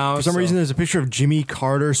color now. for some reason there's a picture of Jimmy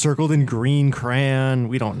Carter circled in green crayon.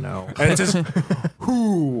 We don't know. And it's just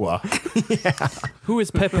who? Who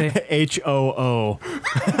is Pepe? HOO.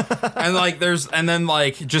 and like there's and then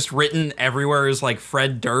like just written everywhere is like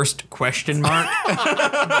Fred Durst ? I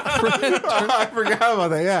forgot about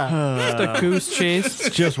that. Yeah. Just a goose chase.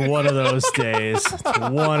 It's just one of those days. It's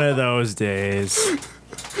one of those days.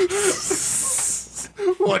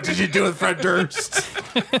 What did you do with Fred Durst?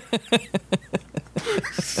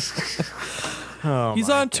 Oh, He's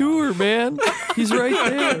on tour, man. He's right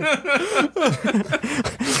there. Limp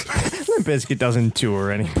Bizkit doesn't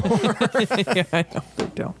tour anymore. Yeah, I know. They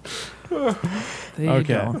don't. They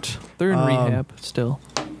Okay. don't. They're in rehab still.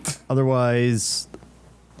 Otherwise,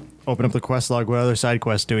 open up the quest log. What other side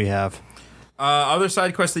quests do we have? Other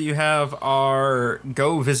side quests that you have are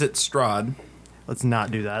go visit Strahd, Let's not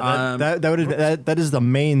do that. Um, That is the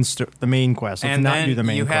main the main quest. Let's and not then do the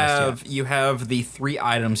main you quest have yet. you have the 3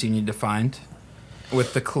 items you need to find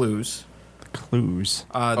with the clues. Clues.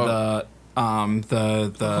 The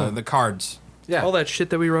cards. Yeah. All that shit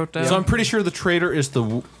that we wrote down. So I'm pretty sure the traitor is the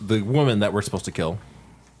woman that we're supposed to kill.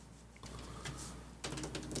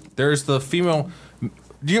 There's the female.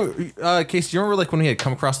 Do you, Casey? Do you remember like when we had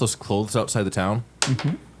come across those clothes outside the town?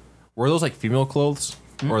 Mm-hmm. Were those like female clothes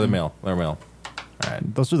or the male? They're male. All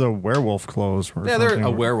right. Those are the werewolf clothes. Or Yeah, they're something.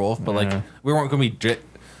 a werewolf, but Yeah. like we weren't going to be.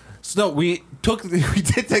 So no, we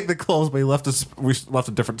did take the clothes, but we left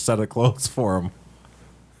a different set of clothes for him.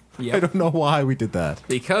 I Yeah. don't know why we did that.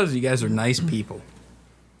 Because you guys are nice people.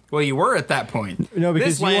 Well, you were at that point. No,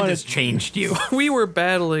 because this you land wanted- has changed you. We were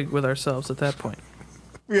battling with ourselves at that point.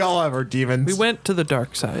 We all have our demons. We went to the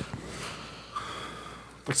dark side.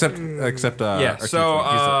 except Yeah. Arkeith,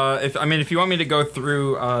 So, if you want me to go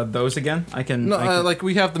through those again, I can. no, I can- like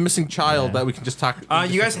we have the missing child that we can just talk.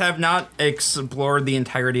 you guys have not explored the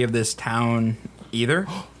entirety of this town either.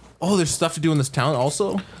 Oh, there's stuff to do in this town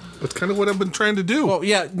also. That's kind of what I've been trying to do. Well,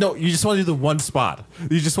 yeah, no, you just want to do the one spot.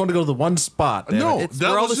 You just want to go to the one spot. damn no, it. It's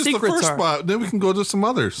that where all was the just the secrets first are. spot. Then we can go to some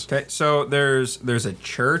others. Okay, so there's a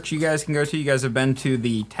church you guys can go to. You guys have been to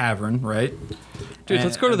the tavern, right? Dude,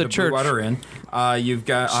 let's go to the Blue church. Water Inn. You've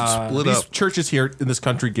got Split These up. churches here in this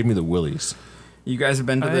country give me the willies. you guys have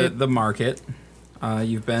been to the market.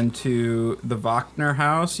 You've been to the Wagner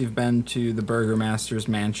house. You've been to the Burgermaster's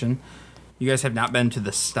mansion. You guys have not been to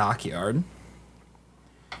the stockyard.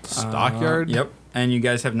 Stockyard? Yep. And you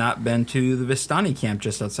guys have not been to the Vistani camp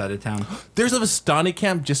just outside of town. There's a Vistani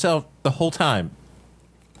camp just out the whole time.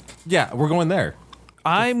 Yeah, we're going there.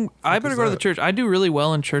 I better is go to the that? church. I do really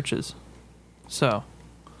well in churches. So,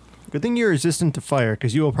 Good thing you're resistant to fire,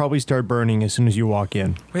 because you will probably start burning as soon as you walk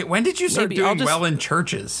in. Wait, when did you start Maybe I'll doing just- well in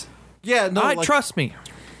churches? Yeah, no, like, trust me.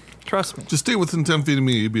 Trust me. Just stay within 10 feet of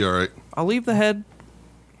me. You'd be all right. I'll leave the head,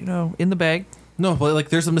 in the bag. no, but like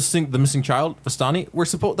there's the missing child, Vistani.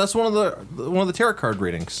 That's one of the tarot card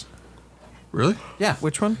readings. Really? Yeah,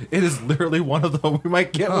 Which one? it is literally one of them. We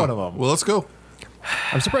might get one of them. Well, let's go.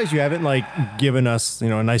 I'm surprised you haven't given us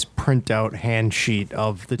a nice printout hand sheet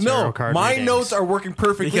of the tarot No, card. my readings. notes are working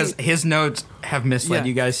perfectly. Because his notes have misled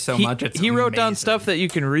you guys so much. It's he wrote down amazing. stuff that you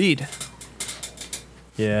can read.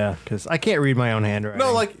 Yeah, because I can't read my own handwriting.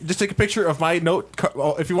 no, like just take a picture of my note.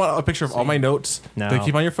 If you want a picture of all my notes, No. to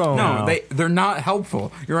keep on your phone. No, they're not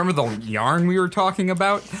helpful. You remember the yarn we were talking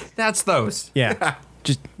about? That's those. Yeah,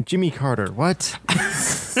 just Jimmy Carter. What?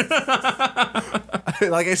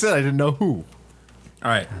 like I said, I didn't know who. All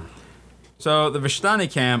right. So the Vistani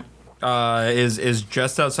camp is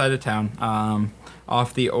just outside of town,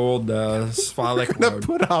 off the old Svalek Gonna road.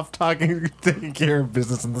 put off taking care of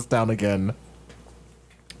business in this town again.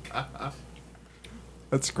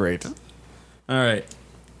 That's great. All right.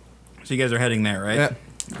 So you guys are heading there, right? Yeah.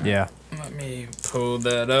 Yeah. Let me pull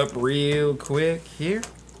that up real quick here.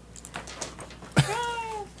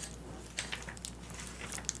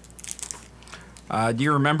 Do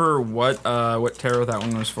you remember what tarot that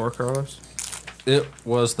one was for, Carlos? It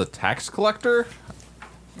was the tax collector.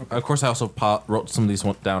 Of course, I also wrote some of these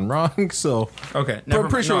down wrong. So, Okay, I'm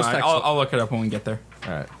pretty sure it was tax- I'll look it up when we get there.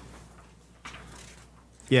 all right.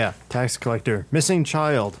 Yeah, tax collector. Missing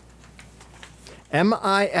child.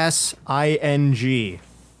 MISING.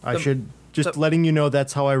 I should just letting you know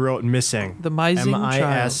that's how I wrote missing. The mising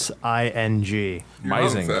child. MISING.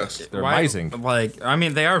 Mising. fast. They're Why- mising. Like, I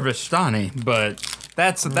mean, they are Vistani, but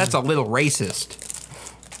that's a little racist.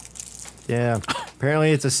 Yeah.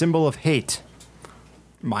 Apparently it's a symbol of hate.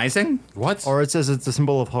 Mising? What? Or it says it's a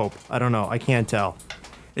symbol of hope. I don't know. I can't tell.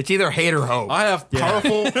 It's either hate or hope. I have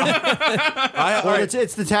powerful. Well,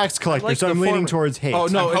 it's the tax collector, like so the I'm leaning former. towards hate. Oh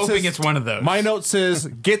no! I'm it hoping says- it's one of those. My note says,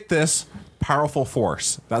 "Get this, powerful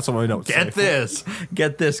force." That's what my note says.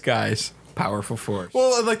 Get this, guys. Powerful force.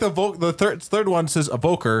 Well, like the third one says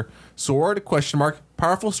evoker, sword, question mark,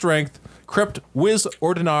 powerful strength, crypt, whiz,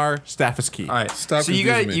 ordinar, staff is key. All right. Stop So you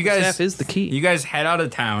confusing guys, me. Staff is the key. You guys head out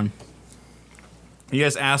of town. You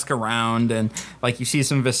guys ask around, and you see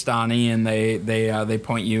some Vistani, and they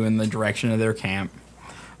point you in the direction of their camp.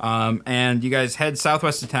 And you guys head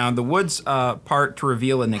southwest of town. The woods part to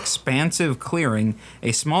reveal an expansive clearing,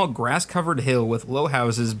 a small grass-covered hill with low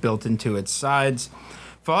houses built into its sides.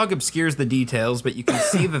 Fog obscures the details, but you can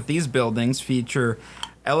see that these buildings feature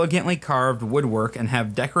elegantly carved woodwork and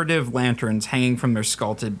have decorative lanterns hanging from their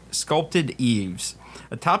sculpted eaves.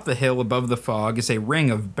 Atop the hill above the fog is a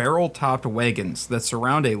ring of barrel-topped wagons that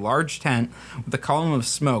surround a large tent with a column of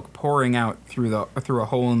smoke pouring out through a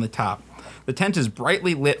hole in the top. The tent is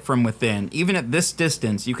brightly lit from within. Even at this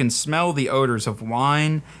distance, you can smell the odors of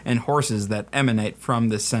wine and horses that emanate from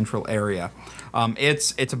this central area.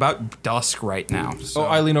 It's about dusk right now. So. Oh,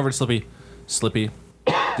 I lean over to Slippy. Slippy,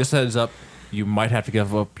 just a heads up, you might have to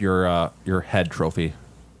give up your head trophy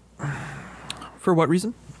For what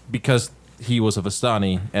reason? because he was a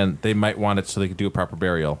Vistani, and they might want it so they could do a proper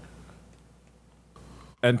burial.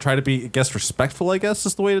 And try to be, I guess, respectful, I guess,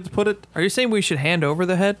 is the way to put it. Are you saying we should hand over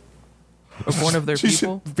the head of one of their You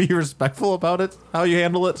people? should be respectful about it, how you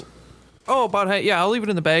handle it. Oh, about yeah. I'll leave it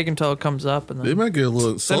in the bag until it comes up, and They then might get a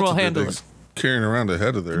little insulted we'll that handle they're it. carrying around a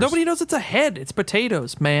head of theirs. nobody knows it's a head. It's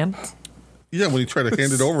potatoes, man. Yeah, when you try to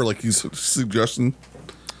hand it over like he's suggesting.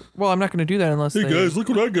 Well, I'm not going to do that unless Hey they guys, look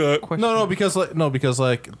what I got. question. No, because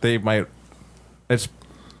like they might. It's.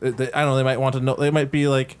 I don't know. They might want to know. They might be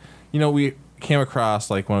like, we came across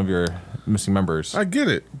like one of your missing members. I get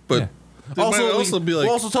it, but Yeah. they might also be like,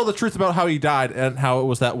 we'll also tell the truth about how he died and how it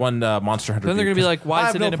was that one Monster Hunter. Then they're dude, gonna be 'cause like, why I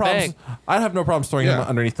is have it in a problems- bag? I'd have no problems throwing him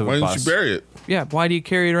underneath the why bus. didn't you bury it? Yeah, why do you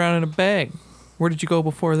carry it around in a bag? Where did you go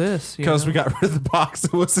before this? You Because know? we got rid of the box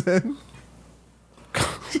it was in.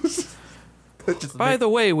 By the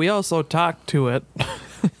way, we also talked to it.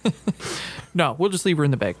 No, we'll just leave her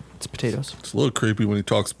in the bag. It's potatoes. It's a little creepy when he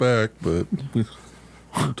talks back, but we'll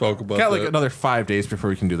talk about Got that. like another 5 days before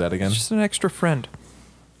we can do that again. It's just an extra friend.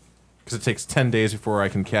 Because it takes 10 days before I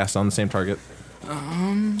can cast on the same target.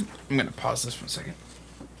 I'm gonna pause this 1 second.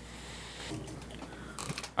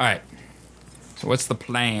 All right. So what's the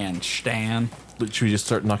plan, Stan? Should we just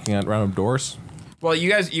start knocking on random doors? Well, you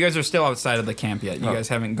guys are still outside of the camp yet. You guys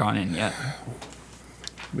haven't gone in yet.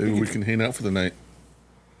 Maybe we can hang out for the night.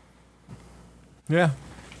 Yeah.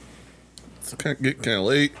 It's getting kind of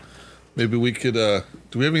late. Maybe we could.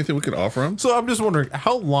 Do we have anything we could offer them? So I'm just wondering,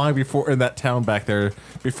 how long before in that town back there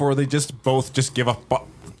before they just both just give up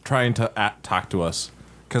trying to talk to us?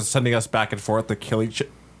 Because sending us back and forth to kill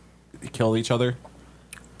each other.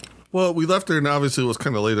 Well, we left there, and obviously it was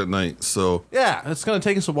kind of late at night. So, Yeah, it's gonna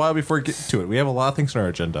take us a while before we get to it. We have a lot of things on our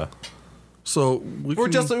agenda. we're We're hang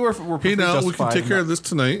perfectly out. We can justified take care not- of this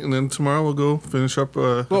tonight, and then tomorrow we'll go finish up.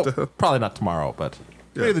 Well, at probably not tomorrow, but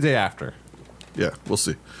maybe Yeah. the day after. yeah, we'll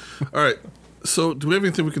see. All right. So, do we have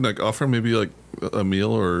anything we can like offer? Maybe like a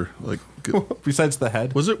meal or like. Besides the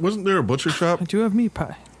head. Wasn't there a butcher shop? I do have meat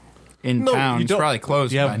pie. In No, town, you it's don't- probably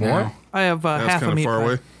closed Do you have by more? now. I have That's half a kind of meat far pie.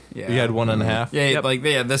 away. Yeah. You had 1.5. Yeah,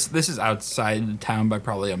 Yep. this is outside town by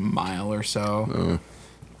probably a mile or so.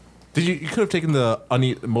 Did you could have taken the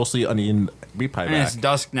mostly uneaten meat pie And back. it's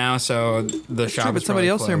dusk now, so the shop true, but is somebody probably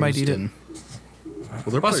else there might closed eat it. and- Well,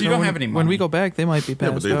 they're Plus, probably- you don't when, have any money. When we go back, they might be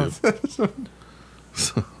Yeah, but passed they out.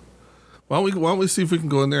 do. Why don't we see if we can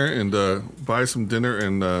go in there and buy some dinner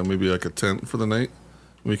and maybe like a tent for the night.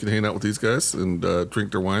 We can hang out with these guys and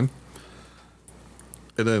drink their wine,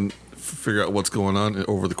 and then figure out what's going on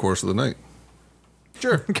over the course of the night.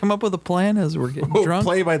 Sure. Come up with a plan as we're getting drunk.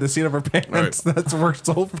 Play by the seat of our pants. Right. That's worked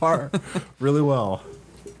so far really well.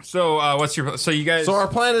 So, so you guys? So our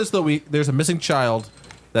plan is that there's a missing child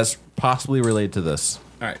that's possibly related to this.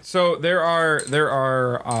 All right. So there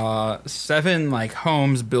are 7 like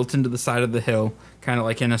homes built into the side of the hill, kind of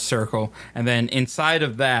like in a circle, and then inside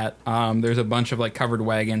of that, there's a bunch of like covered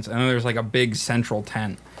wagons, and then there's like a big central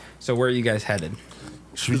tent. So where are you guys headed?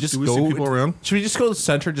 Should we just Do we go? see people around? Should we just go to the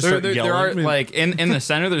center? Just There, start there, yelling. there are like in the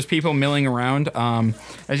center. There's people milling around.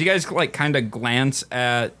 As you guys like kind of glance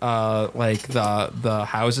at like the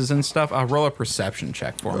houses and stuff, roll a perception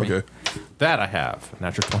check for me. Okay. That I have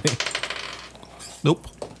natural 20. Nope.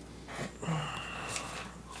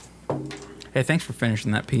 Hey, thanks for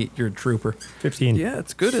finishing that, Pete. You're a trooper. 15. Yeah,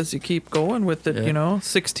 it's good as you keep going with it, Yeah.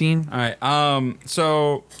 16. All right.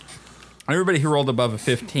 So everybody who rolled above a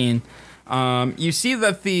 15, you see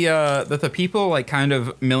that the people like kind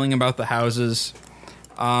of milling about the houses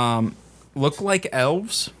look like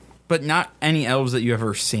elves, but not any elves that you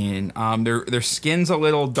ever seen. Their skin's a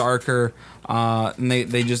little darker, and they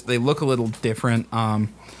look a little different.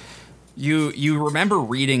 You remember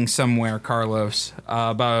reading somewhere, Carlos,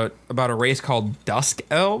 about a race called Dusk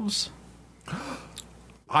Elves?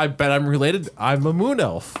 I bet I'm related. I'm a moon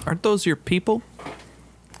elf. Aren't those your people?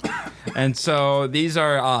 And so these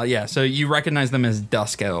are so you recognize them as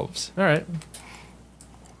Dusk Elves. All right.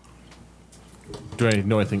 Do I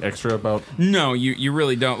know anything extra about? No, you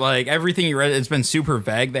really don't. Like everything you read, it's been super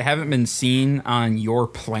vague. They haven't been seen on your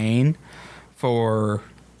plane for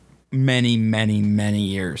many, many, many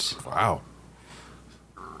years. Wow.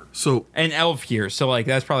 So And elf years. So like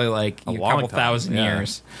that's probably like a long couple time, thousand yeah.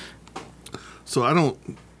 years. I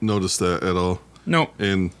don't notice that at all. Nope.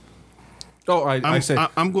 And Oh, I say.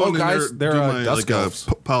 I'm going oh, in guys, there they're do my dusk like elves.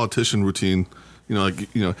 a politician routine.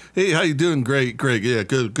 Hey, how you doing? Great. Yeah,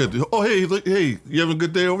 good. Oh, hey, look, hey, you having a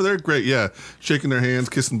good day over there? Great. Yeah, shaking their hands,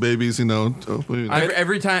 kissing babies.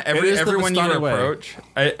 Every time, It is the everyone you Vistani way. approach.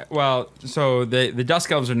 So the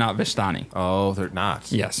Dusk Elves are not Vistani. Oh, they're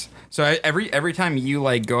not. Yes. So every time you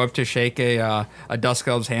like go up to shake a Dusk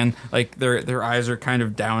Elf's hand, like their eyes are kind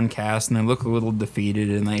of downcast and they look a little defeated,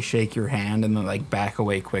 and they shake your hand and they like back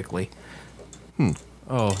away quickly.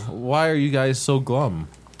 Oh, why are you guys so glum?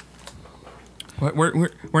 We're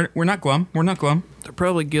not glum. We're not glum. They're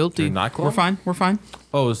probably guilty. You're not glum? We're fine. We're fine.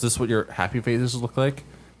 Oh, is this what your happy faces look like?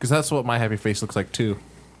 Because that's what my happy face looks like too.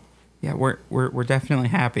 Yeah, we're definitely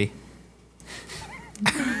happy.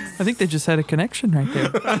 I think they just had a connection right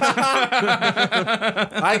there.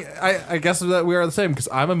 I guess that we are the same because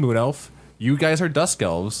I'm a moon elf. You guys are dusk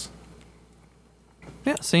elves.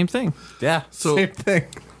 Yeah, same thing. Yeah, So- same thing.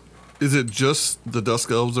 Is it just the dusk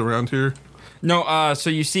elves around here? No, so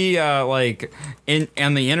you see, like in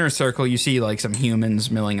the inner circle, you see like some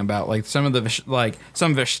humans milling about, like some of the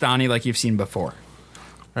some Vishtani, like you've seen before.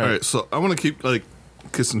 All right, so I want to keep like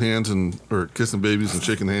kissing hands or kissing babies and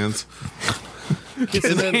shaking hands.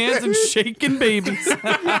 Kissing hands and shaking babies.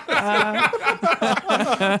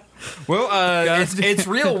 Well, it's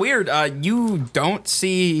real weird. You don't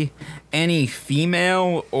see any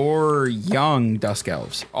female or young dusk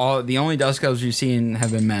elves. The only dusk elves you've seen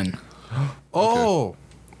have been men. Oh,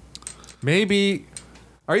 maybe.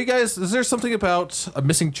 Are you guys? Is there something about a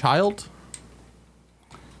missing child?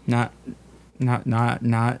 Not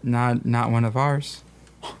one of ours.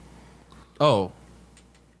 Oh,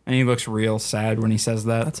 And he looks real sad when he says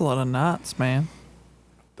that. That's a lot of knots, man.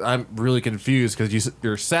 I'm really confused because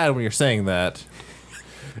you're sad when you're saying that.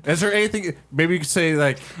 Is there anything? Maybe you could say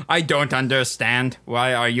like, I don't understand.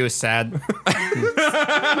 Why are you sad?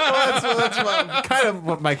 that's kind of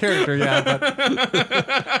what my character, yeah.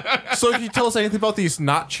 But so can you tell us anything about these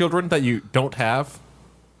not children that you don't have?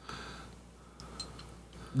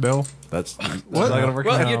 No, that's not gonna work.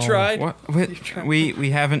 Well, out. you tried. What? We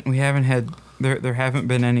haven't had there haven't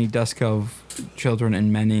been any dusk elf children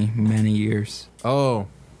in many years. Oh.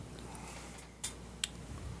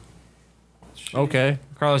 Okay.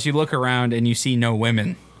 Carlos, you look around and you see no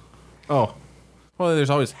women. Oh. Well, there's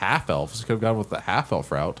always half elves. Could have gone with the half elf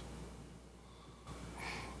route.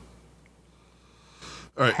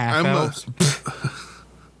 All right, Half elves.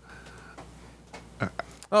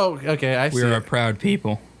 Oh, okay. I see. We're a proud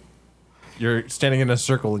people. You're standing in a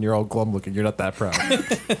circle and you're all glum looking. You're not that proud.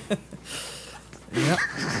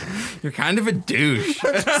 You're kind of a douche.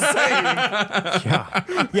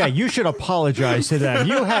 Yeah, you should apologize to them.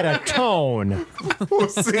 You had a tone. We'll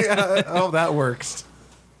see how that works.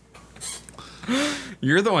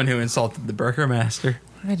 You're the one who insulted the Burgermaster.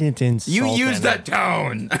 I didn't insult You used him. that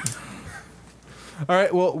tone. All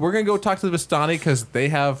right. Well, we're gonna go talk to the Vistani because they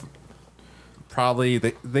have probably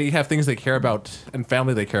they have things they care about and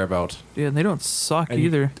family they care about. Yeah, and they don't suck And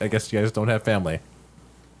either. I guess you guys don't have family.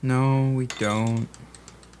 No, we don't.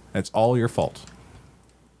 It's all your fault.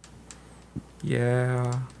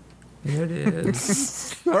 Yeah, it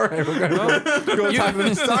is. All right, we're gonna go talk to the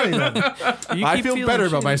Vistani then. You I keep feel feeling better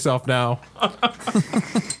about shitty. myself now.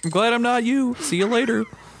 I'm glad I'm not you. See you later.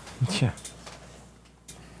 Yeah.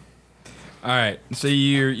 All right, so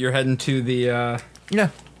you're heading to the Yeah. the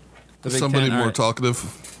big somebody tent. All more right.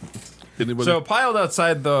 talkative. Anybody? So piled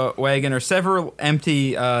outside the wagon are several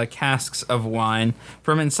empty casks of wine.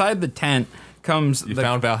 From inside the tent comes You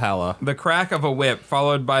found Valhalla. the crack of a whip,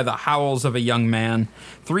 followed by the howls of a young man.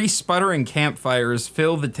 3 sputtering campfires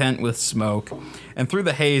fill the tent with smoke, and through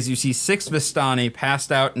the haze you see 6 Vistani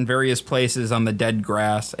passed out in various places on the dead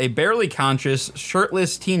grass. A barely conscious,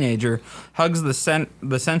 shirtless teenager hugs the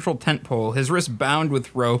central tent pole, his wrist bound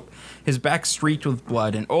with rope, his back streaked with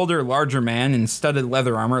blood. An older, larger man in studded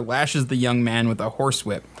leather armor lashes the young man with a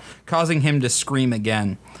horsewhip, causing him to scream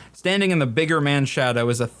again. Standing in the bigger man's shadow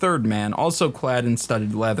is a third man, also clad in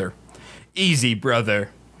studded leather. "Easy, brother,"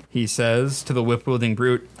 he says to the whip-wielding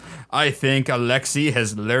brute. "I think Alexei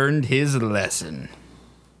has learned his lesson."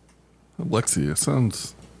 Alexia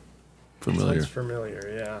sounds familiar.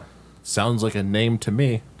 familiar, yeah. Sounds like a name to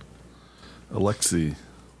me. Alexi.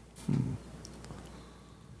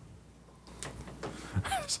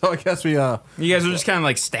 So I guess we You guys are just kind of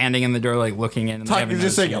like standing in the door, like looking in. And they talk. haven't You're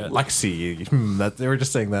just saying noticed yet. Alexi. That they were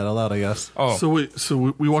just saying that aloud, I guess. Oh. So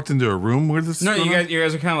we walked into a room where this. No, is you going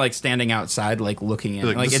guys are kind of like standing outside, like looking in.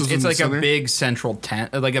 Like, Like this is in it's the like a center? big central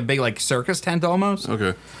tent, like a big like circus tent almost. on?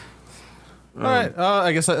 Okay. All right.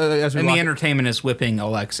 I guess as we And walk, the entertainment is whipping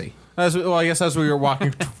Alexei. as we were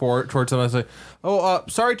walking towards them, I was like, "Oh,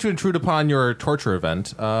 sorry to intrude upon your torture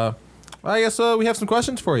event. I guess we have some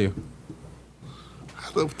questions for you."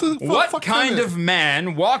 What kind of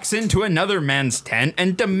man walks into another man's tent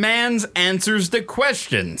and demands answers to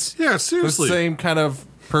questions? Yeah, The seriously. same kind of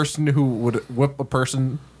person who would whip a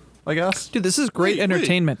person, I guess. Dude, this is great Wait.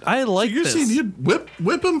 entertainment. I like You're this. saying you'd whip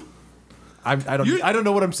him? I don't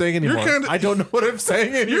know what I'm saying anymore. kinda- I don't know what I'm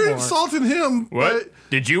saying anymore. You're insulting him. What?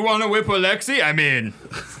 Did you want to whip Alexei? I mean,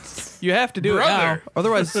 You have to do it now. Brother.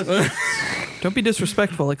 Otherwise, don't be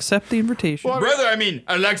disrespectful. Accept the invitation. brother, I mean,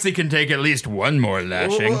 Alexei can take at least one more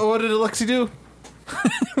lashing. What did Alexi do?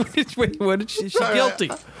 Wait, what did she? She's guilty.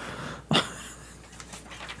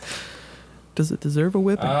 Does it deserve a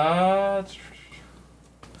whipping?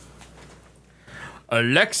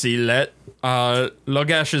 Alexei let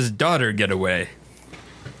Logash's daughter get away.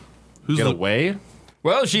 Who's Get the? away?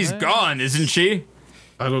 Well, she's gone, isn't she?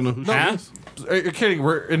 I don't know who she Huh? is. Are you kidding?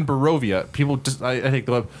 We're in Barovia. People just, I think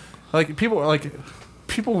the web, like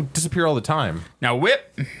people disappear all the time. Now,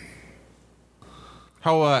 Whip.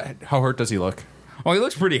 How hurt does he look? Oh, he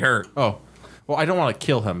looks pretty hurt. Oh, well, I don't want to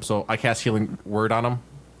kill him, so I cast healing word on him.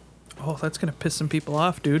 Oh, that's gonna piss some people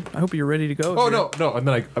off, dude. I hope you're ready to go. Oh dude. no, and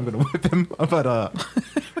then I'm gonna whip him. But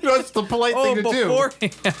that's the polite Oh, thing to do.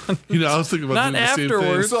 beforehand. You know, I was thinking about Not doing the same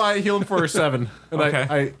afterwards. So I heal him for a 7, and Okay.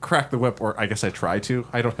 I crack the whip, or I guess I try to.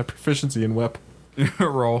 I don't have proficiency in whip.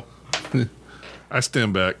 Roll. thing. I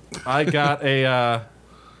stand back. I got a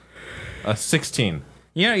 16.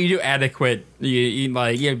 You know, you do adequate.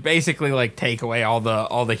 You basically like take away all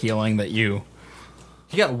the healing that you.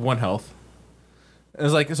 He got 1 health. It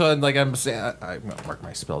was like so. Like I'm saying, I'm gonna mark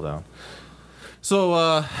my spell down. So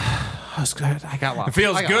I was good. I got lots. It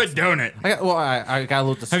feels I got good, lots. don't it? I got a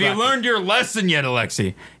little Have distracted. you learned your lesson yet,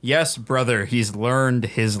 Alexei? Yes, brother. He's learned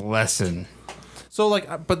his lesson. So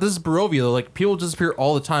like, but this is Barovia. Though. Like people disappear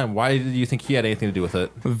all the time. Why did you think he had anything to do with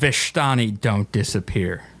it? Vishtani don't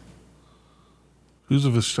disappear. Who's a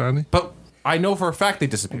Vistani? But I know for a fact they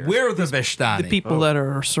disappear. We're the Vishtani. The people that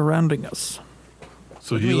are surrounding us.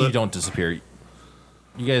 So What do he you mean let. you don't disappear?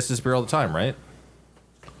 You guys disappear all the time, right?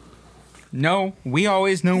 No, we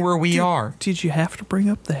always know where we are. Did you have to bring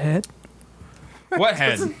up the head? What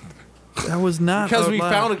head? That was not Because out we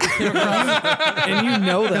loud. found it. and you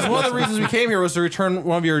know that. One of the reasons we came here was to return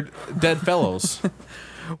one of your dead fellows.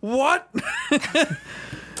 What?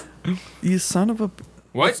 You son of a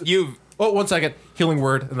What? You. Oh, 1 second. Healing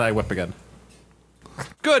word, and then I whip again.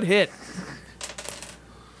 good hit.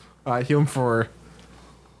 I heal him for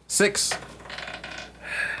 6.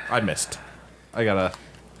 I missed. I got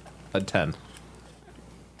a 10.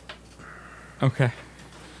 Okay.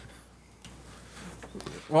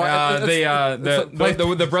 Well,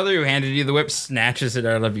 The brother who handed you the whip snatches it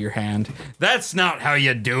out of your hand. That's not how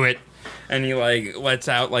you do it. And he like lets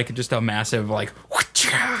out like just a massive like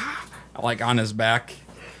on his back,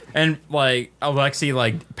 and like Alexei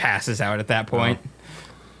like passes out at that point.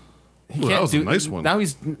 Ooh, that was a nice one. Now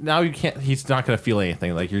you can't. He's not gonna feel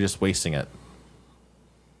anything. Like you're just wasting it.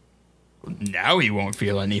 Now he won't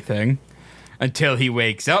feel anything until he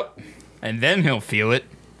wakes up, and then he'll feel it.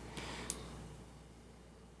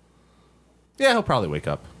 Yeah, he'll probably wake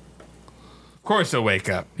up. Of course he'll wake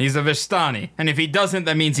up. He's a Vistani, and if he doesn't,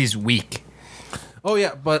 that means he's weak. Oh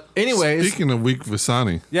yeah, but anyways, Speaking of weak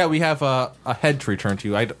Visani, yeah, we have a head to return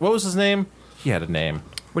to. What was his name? He had a name.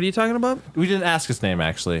 What are you talking about? We didn't ask his name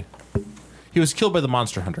actually. He was killed by the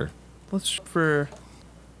monster hunter. Let's for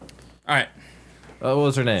All right, What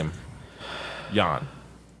was her name? Jan.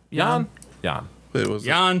 Jan. wait,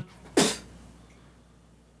 Jan.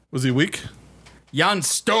 was he weak? Jan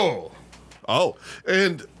stole. Oh,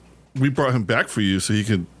 and we brought him back for you so he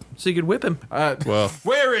could. so you could whip him. Well,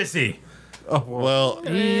 Where is he? well,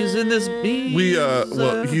 He's in this.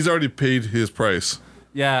 he's already paid his price.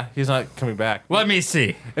 Yeah, he's not coming back. Let me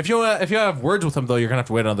see. If you have words with him though, you're gonna have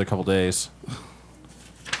to wait another couple days.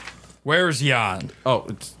 Where's Jan? Oh,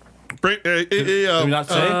 it's, Bring, hey, did we not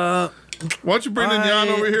say? why don't you bring in Jan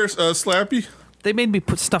over here, Slappy? They made me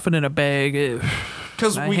put stuff it in a bag.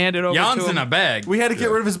 Because I hand it over Jan's to in him. a bag. we had to get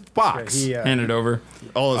rid of his box. Hand it over.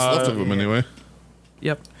 All that's left of him anyway.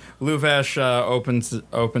 Yep. Luvash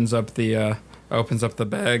opens up the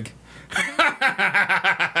bag.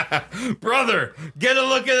 Brother, get a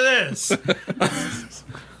look at this.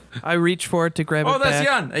 I reach for it to grab Oh, it that's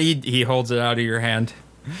back. Jan. He holds it out of your hand.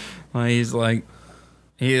 He's like,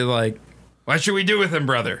 what should we do with him,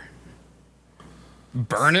 brother?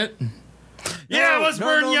 Burn it? Yeah, let's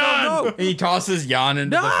burn Jan. And he tosses Jan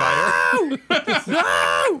into the fire.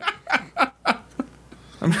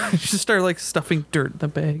 I just start like stuffing dirt in the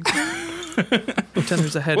bag. Pretend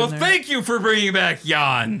there's a head Well, in there. thank you for bringing back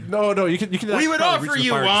Jan. No, you can. We would probably offer reach the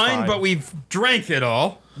you fire just wine, fine. but we've drank it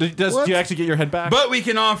all. Do you actually get your head back? But we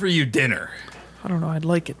can offer you dinner. I don't know. I'd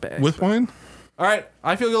like it back. With wine? All right,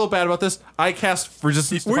 I feel a little bad about this. I cast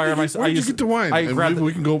resistance to fire on myself. Where'd you get the wine? I And grabbed. maybe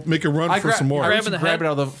we can go make a run for some more. I Grabbing the grab head? it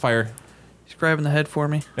out of the fire. He's grabbing the head for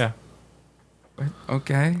me. Yeah,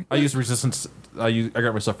 Okay. I use resistance. I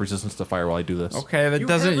grab myself resistance to fire while I do this. Okay, that You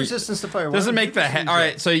doesn't have resistance to fire. Why doesn't would make you the just head. use All that?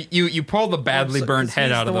 right, so you pull the badly burned He's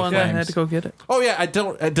head out of the one that had flames. to go get it. Oh yeah, I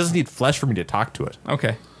don't. It doesn't need flesh for me to talk to it.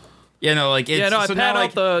 Okay. Yeah, no, like it's Yeah, no, I so pat now, out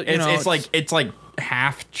like, the, you know, it's like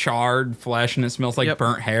half charred flesh and it smells like Yep.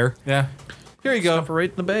 burnt hair. Yeah. Here you go. Stuff it right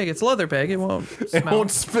in the bag. It's a leather bag. It won't smell.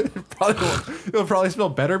 It won't. It'll probably smell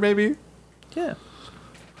better, maybe. Yeah.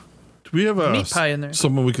 we have meat pie in there.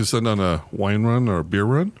 someone we can send on a wine run or a beer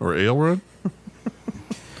run or ale run?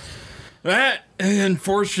 That,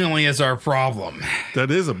 unfortunately, is our problem.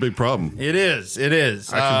 That is a big problem. It is. It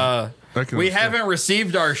is. I can We understand. haven't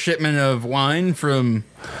received our shipment of wine from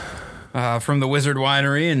the Wizard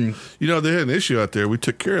Winery, and You know, they had an issue out there. We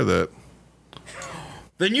took care of that.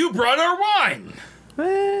 then you brought our wine.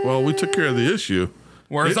 Well, we took care of the issue.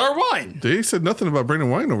 Where's our wine? They said nothing about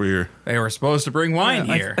bringing wine over here. They were supposed to bring wine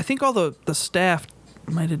I, here. I think all the staff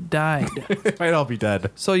might have died. They might all be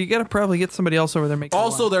dead. So you got to probably get somebody else over there making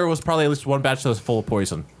Also, wine. there was probably at least one batch that was full of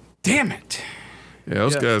poison. Damn it. Yeah,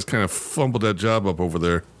 those Yeah. guys kind of fumbled that job up over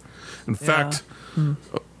there. In fact,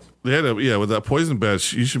 they had with that poison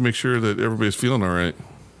batch, you should make sure that everybody's feeling all right.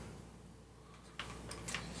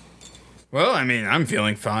 Well, I mean, I'm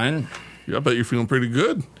feeling fine. Yeah, I bet you're feeling pretty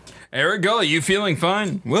good. Erigo, are you feeling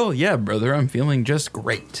fine? Well, yeah, brother, I'm feeling just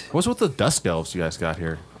great. What's with the Dusk Elves you guys got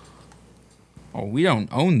here? Oh, we don't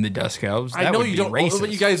own the Dusk Elves. I That know would you be don't. racist. But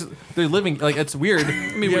you guys, they're living like it's weird. I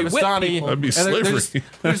mean, you we have whip Astani, people. That'd be and they're slavery. just,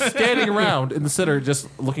 they're just standing around in the center, just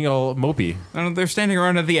looking all mopey. They're standing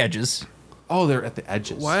around at the edges. Oh, they're at the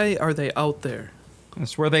edges. Why are they out there?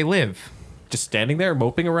 That's where they live. Just standing there,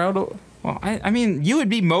 moping around. Well, I mean, you would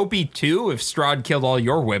be mopey too if Strahd killed all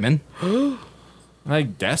your women. I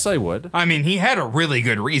guess I would. I mean, he had a really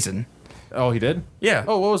good reason. Oh, he did. Yeah.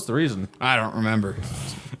 Oh, what was the reason? I don't remember.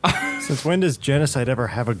 Since when does genocide ever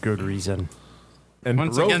have a good reason? And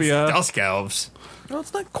Once against Barovia. Dusk Elves. Well,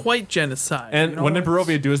 it's not quite genocide. And you know? what did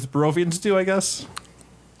Barovia do as the Barovians do? I guess.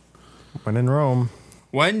 When in Rome.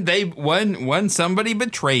 When somebody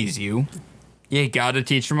betrays you, you gotta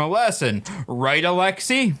teach them a lesson. Right,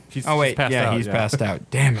 Alexi? He's Passed out.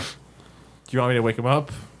 Damn it. Do you want me to wake him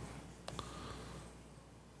up?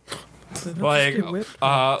 Like, get whipped?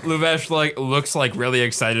 Luvesh looks really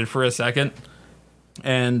excited for a second,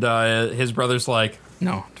 and his brother's like,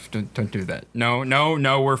 "No, don't do that.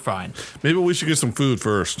 No, we're fine." Maybe we should get some food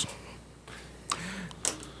first.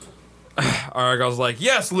 Aragorn's like,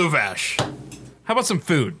 "Yes, Luvesh. How about some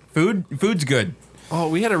food? Food's good. Oh,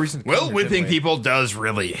 we had a recent. Well, encounter, whipping didn't we? people does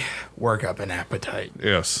really work up an appetite."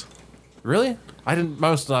 Yes. Really? I didn't.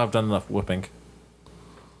 Must not have done enough whipping.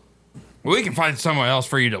 Well, we can find someone else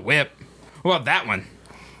for you to whip. What about that one?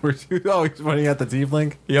 Oh, he's pointing at the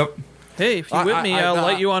tiefling. Yep. Hey, if you whip me, I'll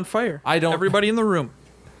light you on fire. I don't- Everybody in the room.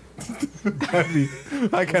 I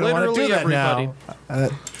kind of want to Literally do that everybody. now.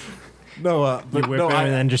 No, You whip him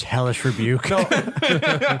and then just hellish rebuke.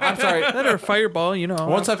 I'm sorry. That or a fireball, you know.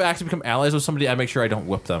 Once I've actually become allies with somebody, I make sure I don't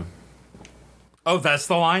whip them. Oh, that's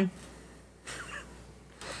the line?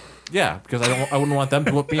 Yeah, because I wouldn't want them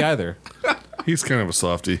to whip me either. He's kind of a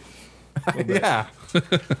softie. Yeah.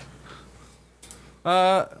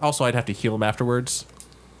 Also, I'd have to heal him afterwards.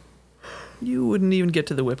 You wouldn't even get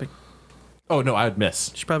to the whipping. Oh no, I would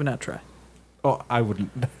miss. You should probably not try. Oh, I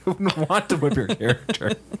wouldn't want to whip your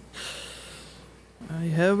character. I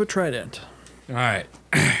have a trident. All right.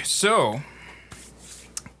 So,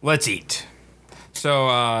 let's eat.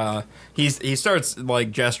 So, he starts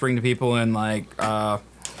gesturing to people and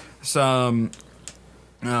some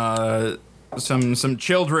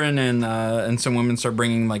children and some women start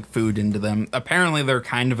bringing food into them. Apparently, they're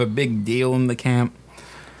kind of a big deal in the camp.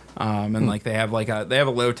 And they have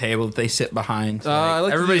a low table that they sit behind. So, I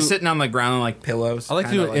like to everybody's do- sitting on the ground on pillows. I like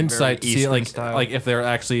to kinda, do an insight to very see Eastern style. if they're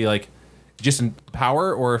actually just in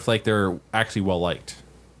power or if they're actually well liked.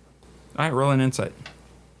 All right, roll an insight.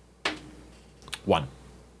 1.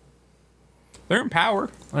 They're in power.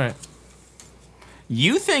 All right.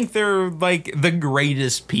 You think they're the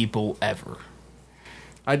greatest people ever.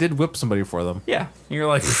 I did whip somebody for them. Yeah. You're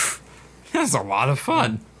like, that's a lot of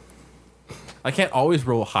fun. I can't always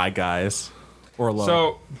roll high, guys, or low.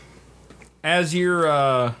 So, as you're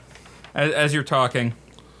as you're talking,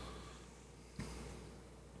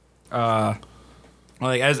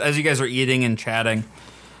 as you guys are eating and chatting,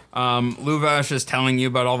 Luvash is telling you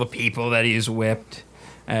about all the people that he's whipped,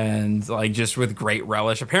 and just with great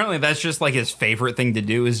relish. Apparently, that's just his favorite thing to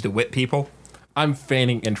do is to whip people, I'm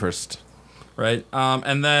feigning interest. right?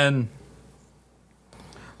 And then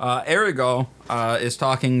Erigal is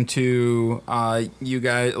talking to you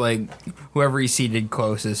guys, whoever he's seated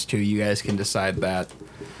closest to. You guys can decide that.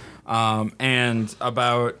 And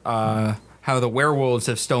about how the werewolves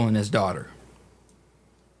have stolen his daughter.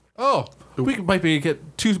 Oh, might be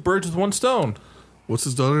get 2 birds with 1 stone. What's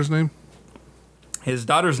his daughter's name? His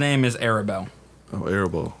daughter's name is Arabelle. Oh,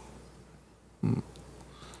 Arabo.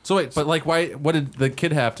 So wait, but why? What did the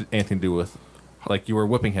kid have anything to do with? You were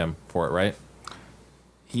whipping him for it, right?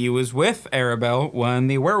 He was with Arabelle when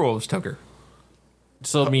the werewolves took her.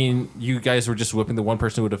 So I mean, you guys were just whipping the one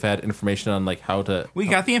person who would have had information on like how to. We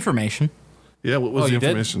got the information. Yeah, what was Oh, the you did?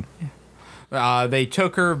 information? They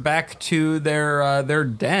took her back to their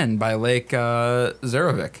den by Lake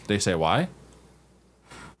Zarovic. They say why?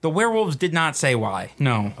 The werewolves did not say why.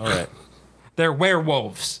 No, All right. they're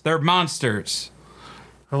werewolves. They're monsters.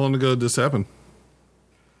 How long ago did this happen?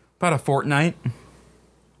 About a fortnight.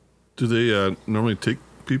 Do they normally take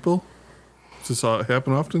people? Does this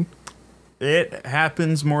happen often? It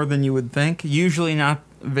happens more than you would think. Usually not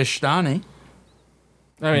Vishtani.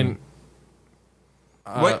 I mean,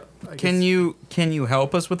 What can you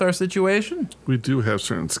help us with our situation? We do have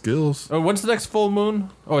certain skills. when's the next full moon?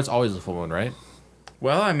 Oh, it's always a full moon, right?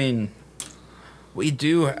 Well, I mean, we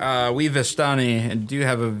Vishtani do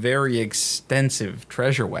have a very extensive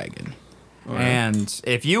treasure wagon. And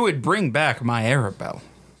if you would bring back my Arabelle,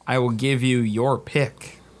 I will give you your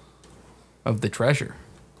pick of the treasure.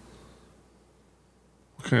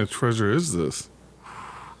 What kind of treasure is this?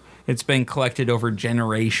 It's been collected over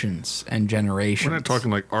generations and generations. We're not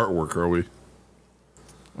talking like artwork, are we? I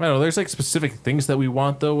don't know. There's like specific things that we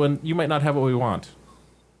want though, and you might not have what we want.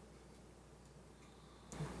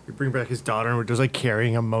 You bring back his daughter, and we're just like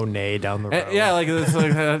carrying a Monet down the road. Yeah, like, it's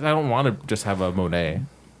like I don't want to just have a Monet.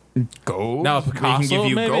 gold. Now, a we Picasso, can give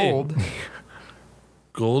you maybe? gold.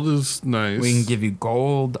 Gold is nice. We can give you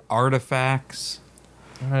gold, artifacts.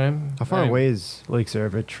 Right. How far away is Lake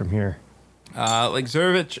Zarovich from here? Like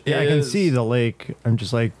Zervich Yeah, I can is see the lake. I'm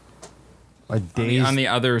just like a daze. on the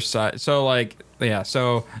other side. So like yeah,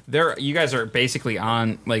 so there you guys are basically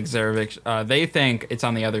on Lake Zervich. They think it's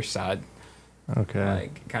on the other side, Okay.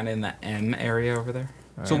 like kind of in the M area over there.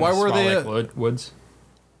 So why were they? Woods?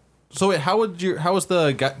 So wait, how was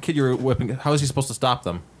the kid you were whipping? How was he supposed to stop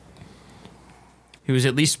them? He was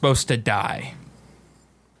at least supposed to die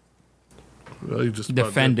Well, you just about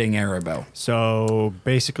defending Arabelle. So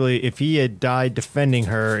basically, if he had died defending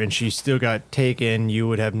her and she still got taken, you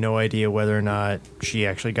would have no idea whether or not she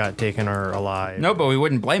actually got taken or alive. No, but we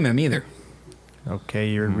wouldn't blame him either. Okay,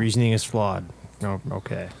 your reasoning is flawed. No,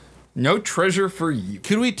 okay. No treasure for you.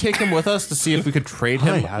 Could we take him with us to see if we could trade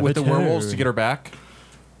I him have with a the werewolves to turn. get her back?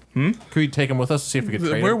 Could we take him with us to see if we could The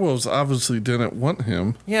trade him? werewolves obviously didn't want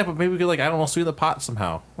him. Yeah, but maybe we could, like, I don't know, sweeten the pot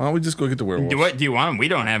somehow. Why don't we just go get the werewolves? What do you want him? We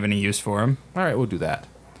don't have any use for him. All right, we'll do that.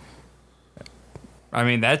 I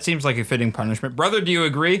mean, that seems like a fitting punishment. Brother, do you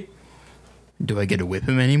agree? Do I get to whip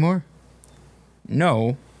him anymore?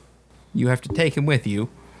 No. You have to take him with you,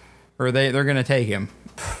 or they're going to take him.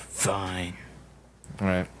 Fine. All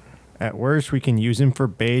right. At worst, we can use him for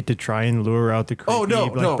bait to try and lure out the creepy, Oh no,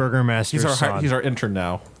 like no. Burgermaster's son. He's our intern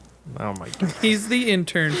now. Oh my god. He's the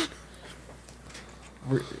intern.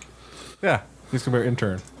 Yeah, he's gonna be our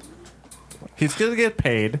intern. He's gonna get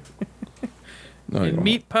paid. No, you And won't.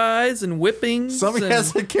 meat pies and whippings. Somebody and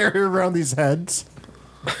has to carry around these heads.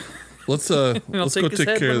 Let's I'll let's take go his take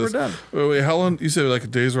head care when of we're this. done. Wait, how long? You said like a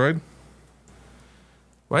day's ride?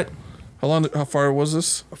 What? How long? How far was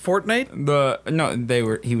this? A fortnight?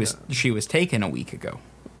 She was taken a week ago.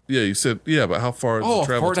 Yeah, you said but how far is the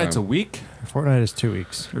travel 4 nights a time? week. A fortnight is 2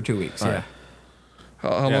 weeks. Or 2 weeks, All yeah. right. How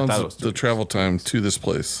Yeah, I long thought it is was 2 the weeks. travel time to this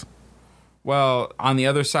place? Well, on the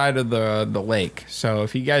other side of the lake. So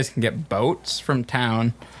if you guys can get boats from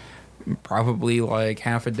town, probably like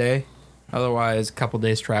half a day. Otherwise, a couple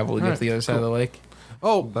days travel to get Alright, to the other side of the lake.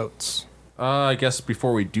 Oh, Boats. I guess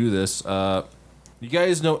before we do this, you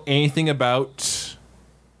guys know anything about?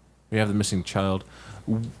 We have the missing child,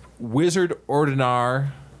 Wizard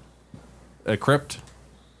Ordinar, Crypt.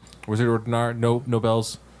 Wizard Ordinar. No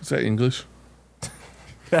bells. Is that English?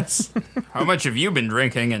 Yes. How much have you been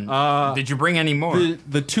drinking, and did you bring any more?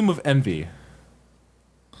 the Tomb of Envy.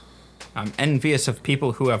 I'm envious of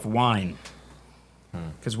people who have wine.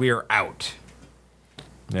 Because we are out.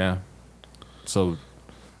 Yeah. So, all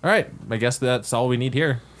right. I guess that's all we need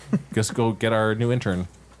here. Just go get our new intern.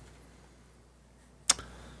 Do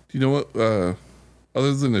you know what?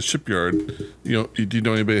 Other than the shipyard, do you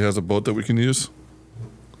know anybody who has a boat that we can use?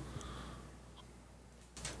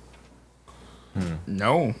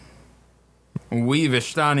 No. We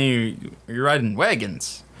Vishtani, you're riding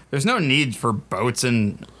wagons. There's no need for boats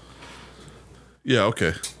and... Yeah.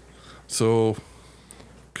 Okay. So,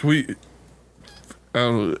 can we? I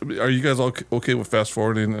don't know. Are you guys all okay with fast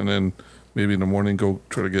forwarding and then maybe in the morning go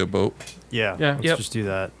try to get a boat? Yeah. Yeah. Let's Yep. just do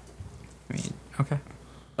that. I mean, okay.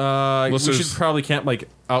 We Unless should there's- probably camp like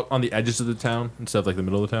out on the edges of the town instead of like the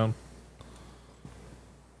middle of the town.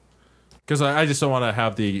 Because I just don't want to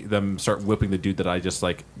have them start whipping the dude that I just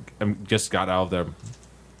just got out of them.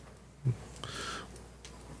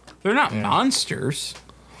 They're not monsters.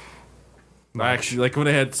 I actually like when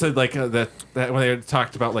they had said like that when they had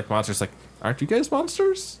talked about like monsters, like, aren't you guys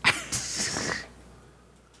monsters?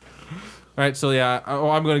 All right, so yeah,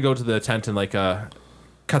 I'm going to go to the tent and like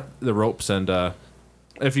cut the ropes, and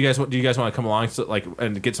if you guys do you guys want to come along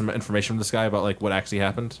and get some information from this guy about like what actually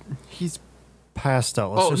happened? He's passed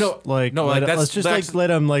out. Let's that's just let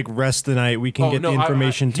him like rest the night. We can get the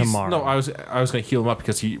information tomorrow. No, I was going to heal him up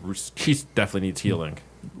because he definitely needs healing.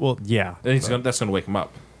 Well, yeah. And that's going to wake him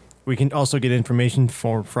up. We can also get information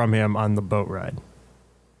from him on the boat ride.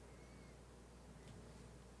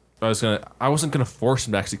 I wasn't gonna force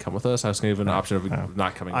him to actually come with us. I was gonna give him an option of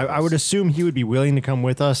not coming. I would assume he would be willing to come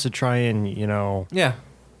with us to try and Yeah.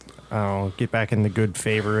 get back in the good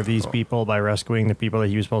favor of these people by rescuing the people that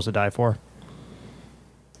he was supposed to die for.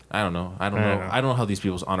 I don't know. I don't know how these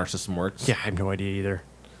people's honor system works. Yeah, I have no idea either.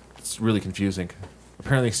 It's really confusing.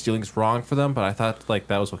 Apparently, stealing's wrong for them, but I thought like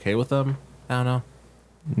that was okay with them. I don't know.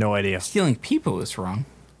 No idea. Stealing people is wrong.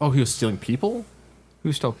 Oh, he was stealing people?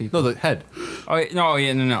 Who stole people? No, the head. No.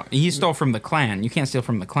 He stole from the clan. You can't steal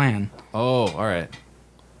from the clan. Oh, all right.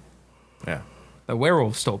 Yeah. The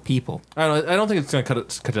werewolf stole people. I don't think it's gonna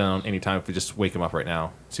cut down any time if we just wake him up right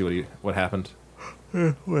now. See what happened.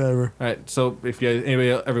 Whatever. All right. So if everybody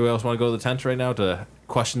else want to go to the tent right now to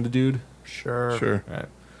question the dude. Sure. Sure. All right.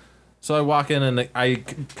 So I walk in and I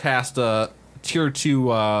cast a tier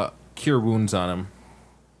 2 cure wounds on him.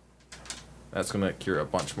 That's gonna cure a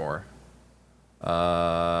bunch more.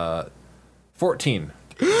 14.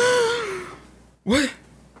 What?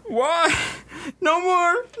 Why? No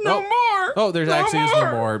more. No more. Oh, there's no actually more. is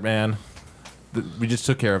no more, man. We just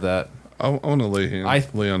took care of that. I want to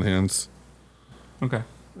lay on hands, Okay.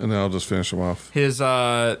 and then I'll just finish them off. His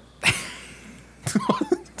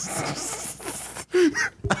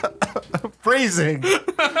Phrasing. You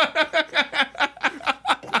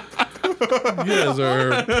guys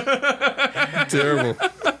are terrible.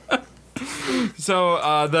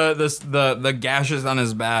 So the gashes on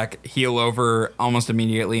his back heal over almost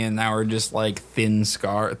immediately, and now are just like thin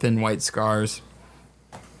white scars.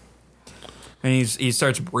 And he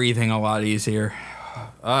starts breathing a lot easier.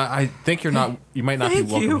 I think you might not be Thank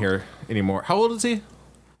welcome you. here anymore. How old is he?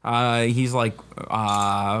 He's like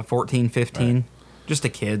 14, 15, Right. just a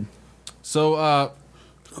kid. So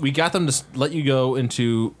we got them to let you go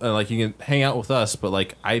into like you can hang out with us, but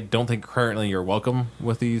like I don't think currently you're welcome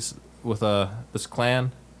with this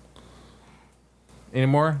clan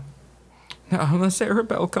anymore. Unless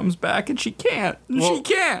Arabelle comes back, and she can't. Well, she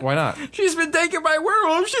can't. Why not? She's been taken by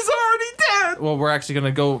werewolves. She's already dead. Well, we're actually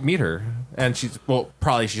gonna go meet her, and she's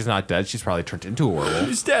not dead. She's probably turned into a werewolf.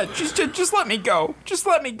 She's dead. She's dead. Just let me go. Just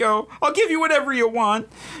let me go. I'll give you whatever you want.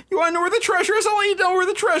 You want to know where the treasure is? I'll let you know where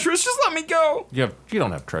the treasure is. Just let me go. You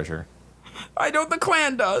don't have treasure. I know the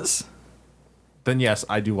clan does. Then yes,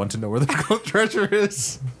 I do want to know where the treasure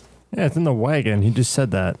is. Yeah, it's in the wagon. He just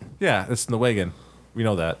said that. Yeah, it's in the wagon. We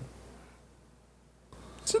know that.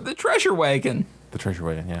 It's in the treasure wagon. The treasure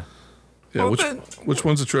wagon, yeah. Yeah, Well, then- which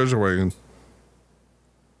one's a treasure wagon?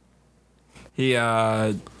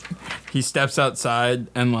 He steps outside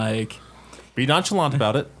and like Be nonchalant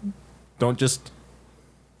about it. Don't just.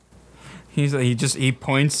 he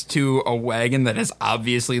points to a wagon that is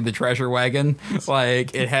obviously the treasure wagon.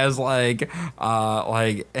 Like it has like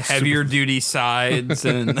heavier duty sides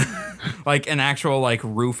and like an actual like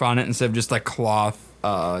roof on it instead of just a cloth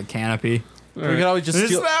canopy. We could always just It's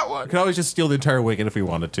steal. that one. We could always just steal the entire wagon if we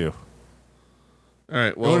wanted to. All right.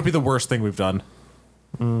 It Well, wouldn't be the worst thing we've done.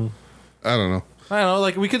 I don't know. I don't know.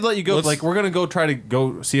 Like we could let you go. Let's- Like we're gonna go try to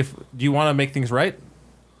go see if. Do you want to make things right?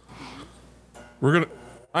 We're gonna.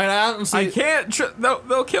 I don't see. I can't.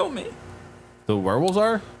 They'll kill me. The werewolves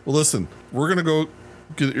are. Well, listen. We're gonna go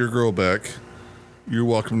get your girl back. You're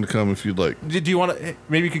welcome to come if you'd like. Do you want to?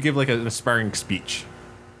 Maybe you could give like an aspiring speech.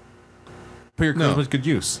 Put your No. charisma to good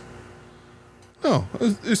use. No,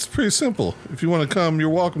 it's pretty simple. If you want to come, you're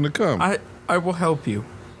welcome to come. I will help you.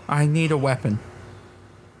 I need a weapon.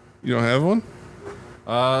 You don't have one?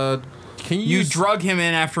 Can you You use, drug him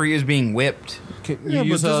in after he was being whipped. Can you Yeah, but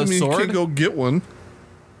use a doesn't mean you sword? can't go get one.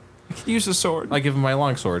 I could use a sword. I give him my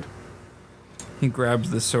long sword. He grabs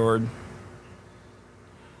the sword.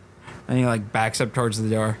 And he like backs up towards the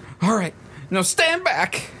door. All right. No, stand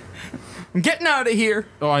back. I'm getting out of here.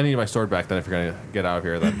 Oh, I need my sword back then if you're gonna get out of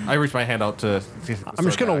here. Then I reach my hand out to. I'm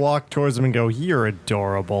just gonna walk towards him and go, "You're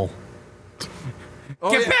adorable." Oh,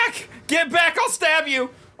 Get yeah. back. Get back. I'll stab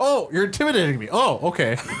you. Oh, you're intimidating me. Oh,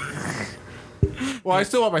 okay. Well, I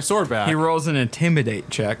still want my sword back. He rolls an intimidate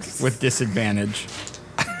check with disadvantage.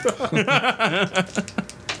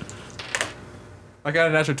 I got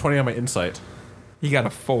an extra 20 on my insight. He got a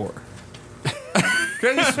 4.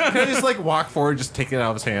 Can I just like walk forward, just take it out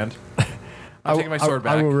of his hand? I'm taking my sword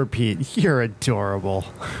back. I will repeat. You're adorable.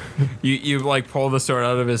 You like pull the sword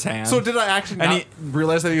out of his hand. So did I actually And not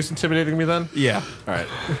realize that he was intimidating me then? yeah, All right.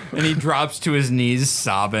 and he drops to his knees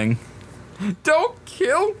sobbing. Don't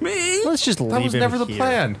kill me. Let's just leave That was him never the here.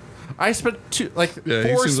 plan. I spent Yeah, he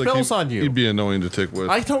 4 seems like spells on you. He'd be annoying to take with.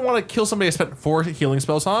 I don't want to kill somebody I spent 4 healing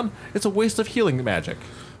spells on. It's a waste of healing magic.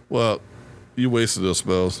 Well, you wasted those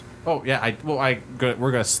spells. Oh yeah,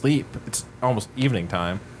 we're gonna sleep. It's almost evening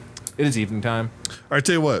time. It is evening time. All right,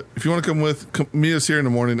 tell you what. If you want to come with, meet us here in the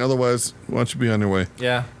morning. Otherwise, why don't you be on your way?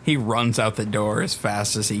 Yeah. He runs out the door as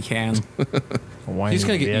fast as he can. He's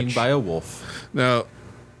gonna get eaten by a wolf. Now,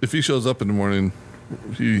 if he shows up in the morning,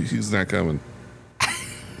 he's not coming.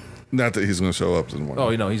 Not that he's going to show up in the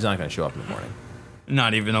morning. Oh, he's not gonna show up in the morning.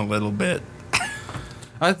 Not even a little bit.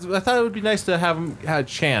 I thought it would be nice to have him have a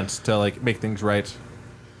chance to like make things right.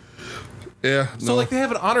 Yeah. So no. like they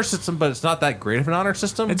have an honor system, but it's not that great of an honor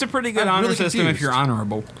system. It's a pretty good I'm honor really system if confused. you're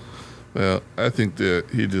honorable. Well, I think that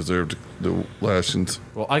he deserved the lashings.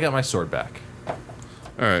 Well, I got my sword back.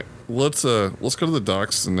 All right, let's go to the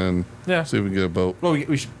docks and then Yeah. see if we can get a boat. Well,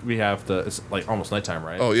 we have it's like almost nighttime,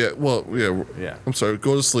 right? Oh yeah, well yeah. Yeah. I'm sorry.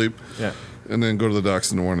 Go to sleep Yeah. and then go to the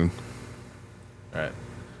docks in the morning. All right.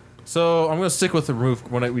 So I'm gonna stick with the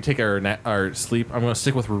remove when we take our sleep. I'm gonna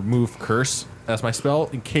stick with remove curse as my spell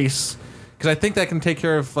in case, because I think that can take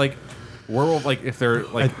care of like werewolf. Like if they're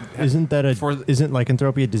like, Isn't that for- isn't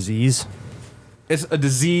lycanthropy a disease? it's a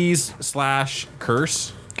disease /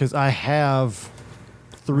 curse Because I have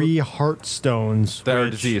 3 heart stones that are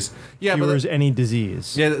which disease. Yeah, cures but any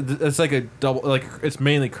disease. yeah, it's like a double. Like it's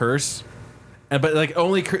mainly curse, and but like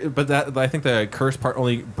only. But that I think the curse part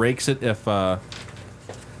only breaks it if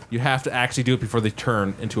you have to actually do it before they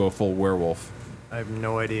turn into a full werewolf. I have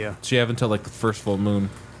no idea. So you have until like the first full moon.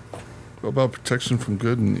 What about protection from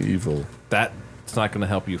good and evil? That's not going to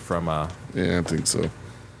help you from. Yeah, I think so.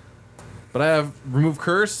 But I have remove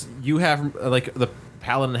curse. You have like the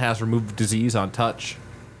paladin has remove disease on touch.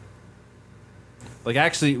 Like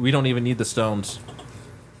actually, we don't even need the stones.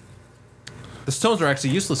 The stones are actually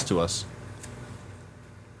useless to us.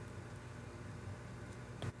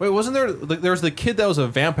 Wait, wasn't there? Like, there was the kid that was a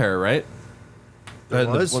vampire, right? There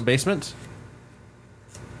In was? the one basement.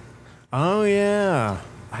 Oh yeah,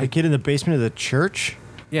 the kid in the basement of the church.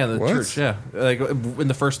 Yeah, the What? church. Yeah, like in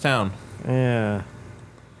the first town. Yeah.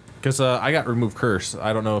 Because I got remove curse.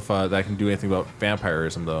 I don't know if that can do anything about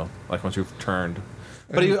vampirism though. Like once you've turned.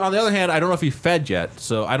 But on the other hand, I don't know if he fed yet,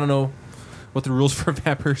 so I don't know what the rules for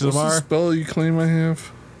vampirism What's the are. spell you claim I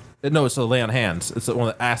have? No, it's a lay on hands. It's one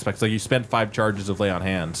of the aspects. Like you spend 5 charges of lay on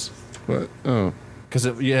hands. What? Oh, Because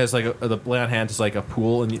it has like the lay on hands is like a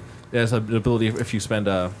pool, and it has an ability if you spend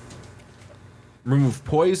remove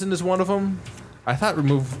poison is one of them. I thought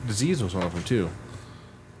remove disease was one of them too.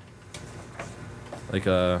 Like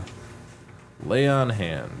lay on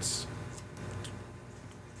hands.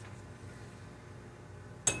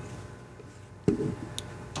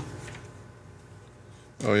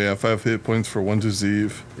 oh yeah. 5 hit points for 1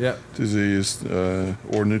 disease. Yeah. Disease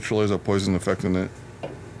or neutralize a poison affecting it.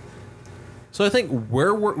 So I think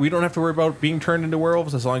we don't have to worry about being turned into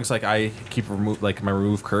werewolves as long as like I keep my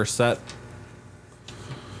remove curse set,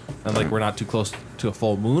 and like we're not too close to a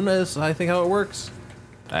full moon as I think how it works.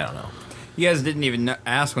 I don't know. You guys didn't even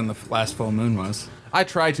ask when the last full moon was. I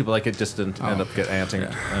tried to, but like it just didn't end up getting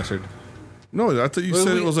answered. No, I thought you Well,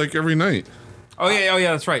 said we- it was like every night. Oh yeah,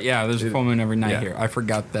 that's right. Yeah, there's a full moon every night Yeah. here. I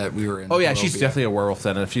forgot that we were in. Oh yeah, she's Barovia. definitely a werewolf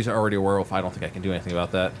then. And if she's already a werewolf, I don't think I can do anything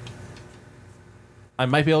about that. I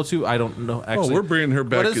might be able to. I don't know. Actually, we're bringing her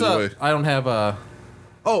back What is, either way. I don't have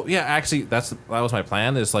Oh yeah, actually, that was my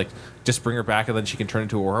plan. Is like just bring her back and then she can turn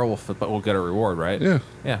into a werewolf, but we'll get a reward, right? Yeah.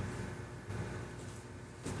 Yeah.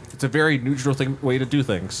 It's a very neutral way to do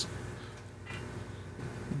things.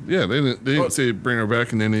 Yeah, they didn't say bring her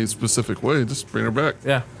back in any specific way. Just bring her back.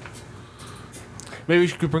 Yeah. Maybe we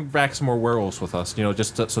could bring back some more werewolves with us,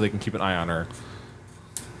 just so they can keep an eye on her.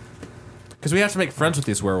 Because we have to make friends with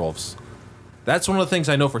these werewolves. That's one of the things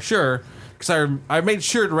I know for sure. Because I made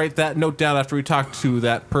sure to write that note down after we talked to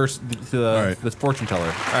that person, All right. the fortune teller.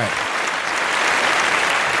 All right.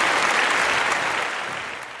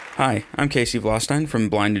 Hi, I'm Casey Vlostein from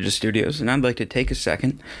Blind Ninja Studios, and I'd like to take a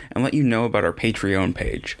second and let you know about our Patreon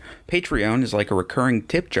page. Patreon is like a recurring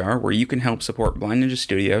tip jar where you can help support Blind Ninja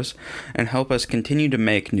Studios and help us continue to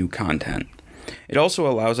make new content. It also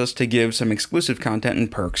allows us to give some exclusive content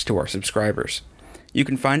and perks to our subscribers. You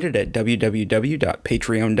can find it at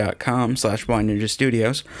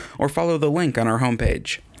www.patreon.com/blindninjastudios or follow the link on our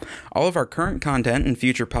homepage. All of our current content and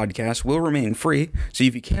future podcasts will remain free, so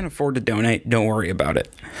if you can't afford to donate, don't worry about it.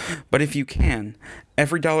 But if you can,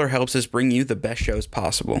 every dollar helps us bring you the best shows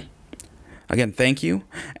possible. Again, thank you,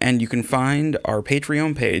 and you can find our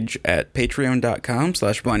Patreon page at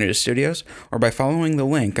patreon.com/blindninjastudios or by following the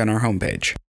link on our homepage.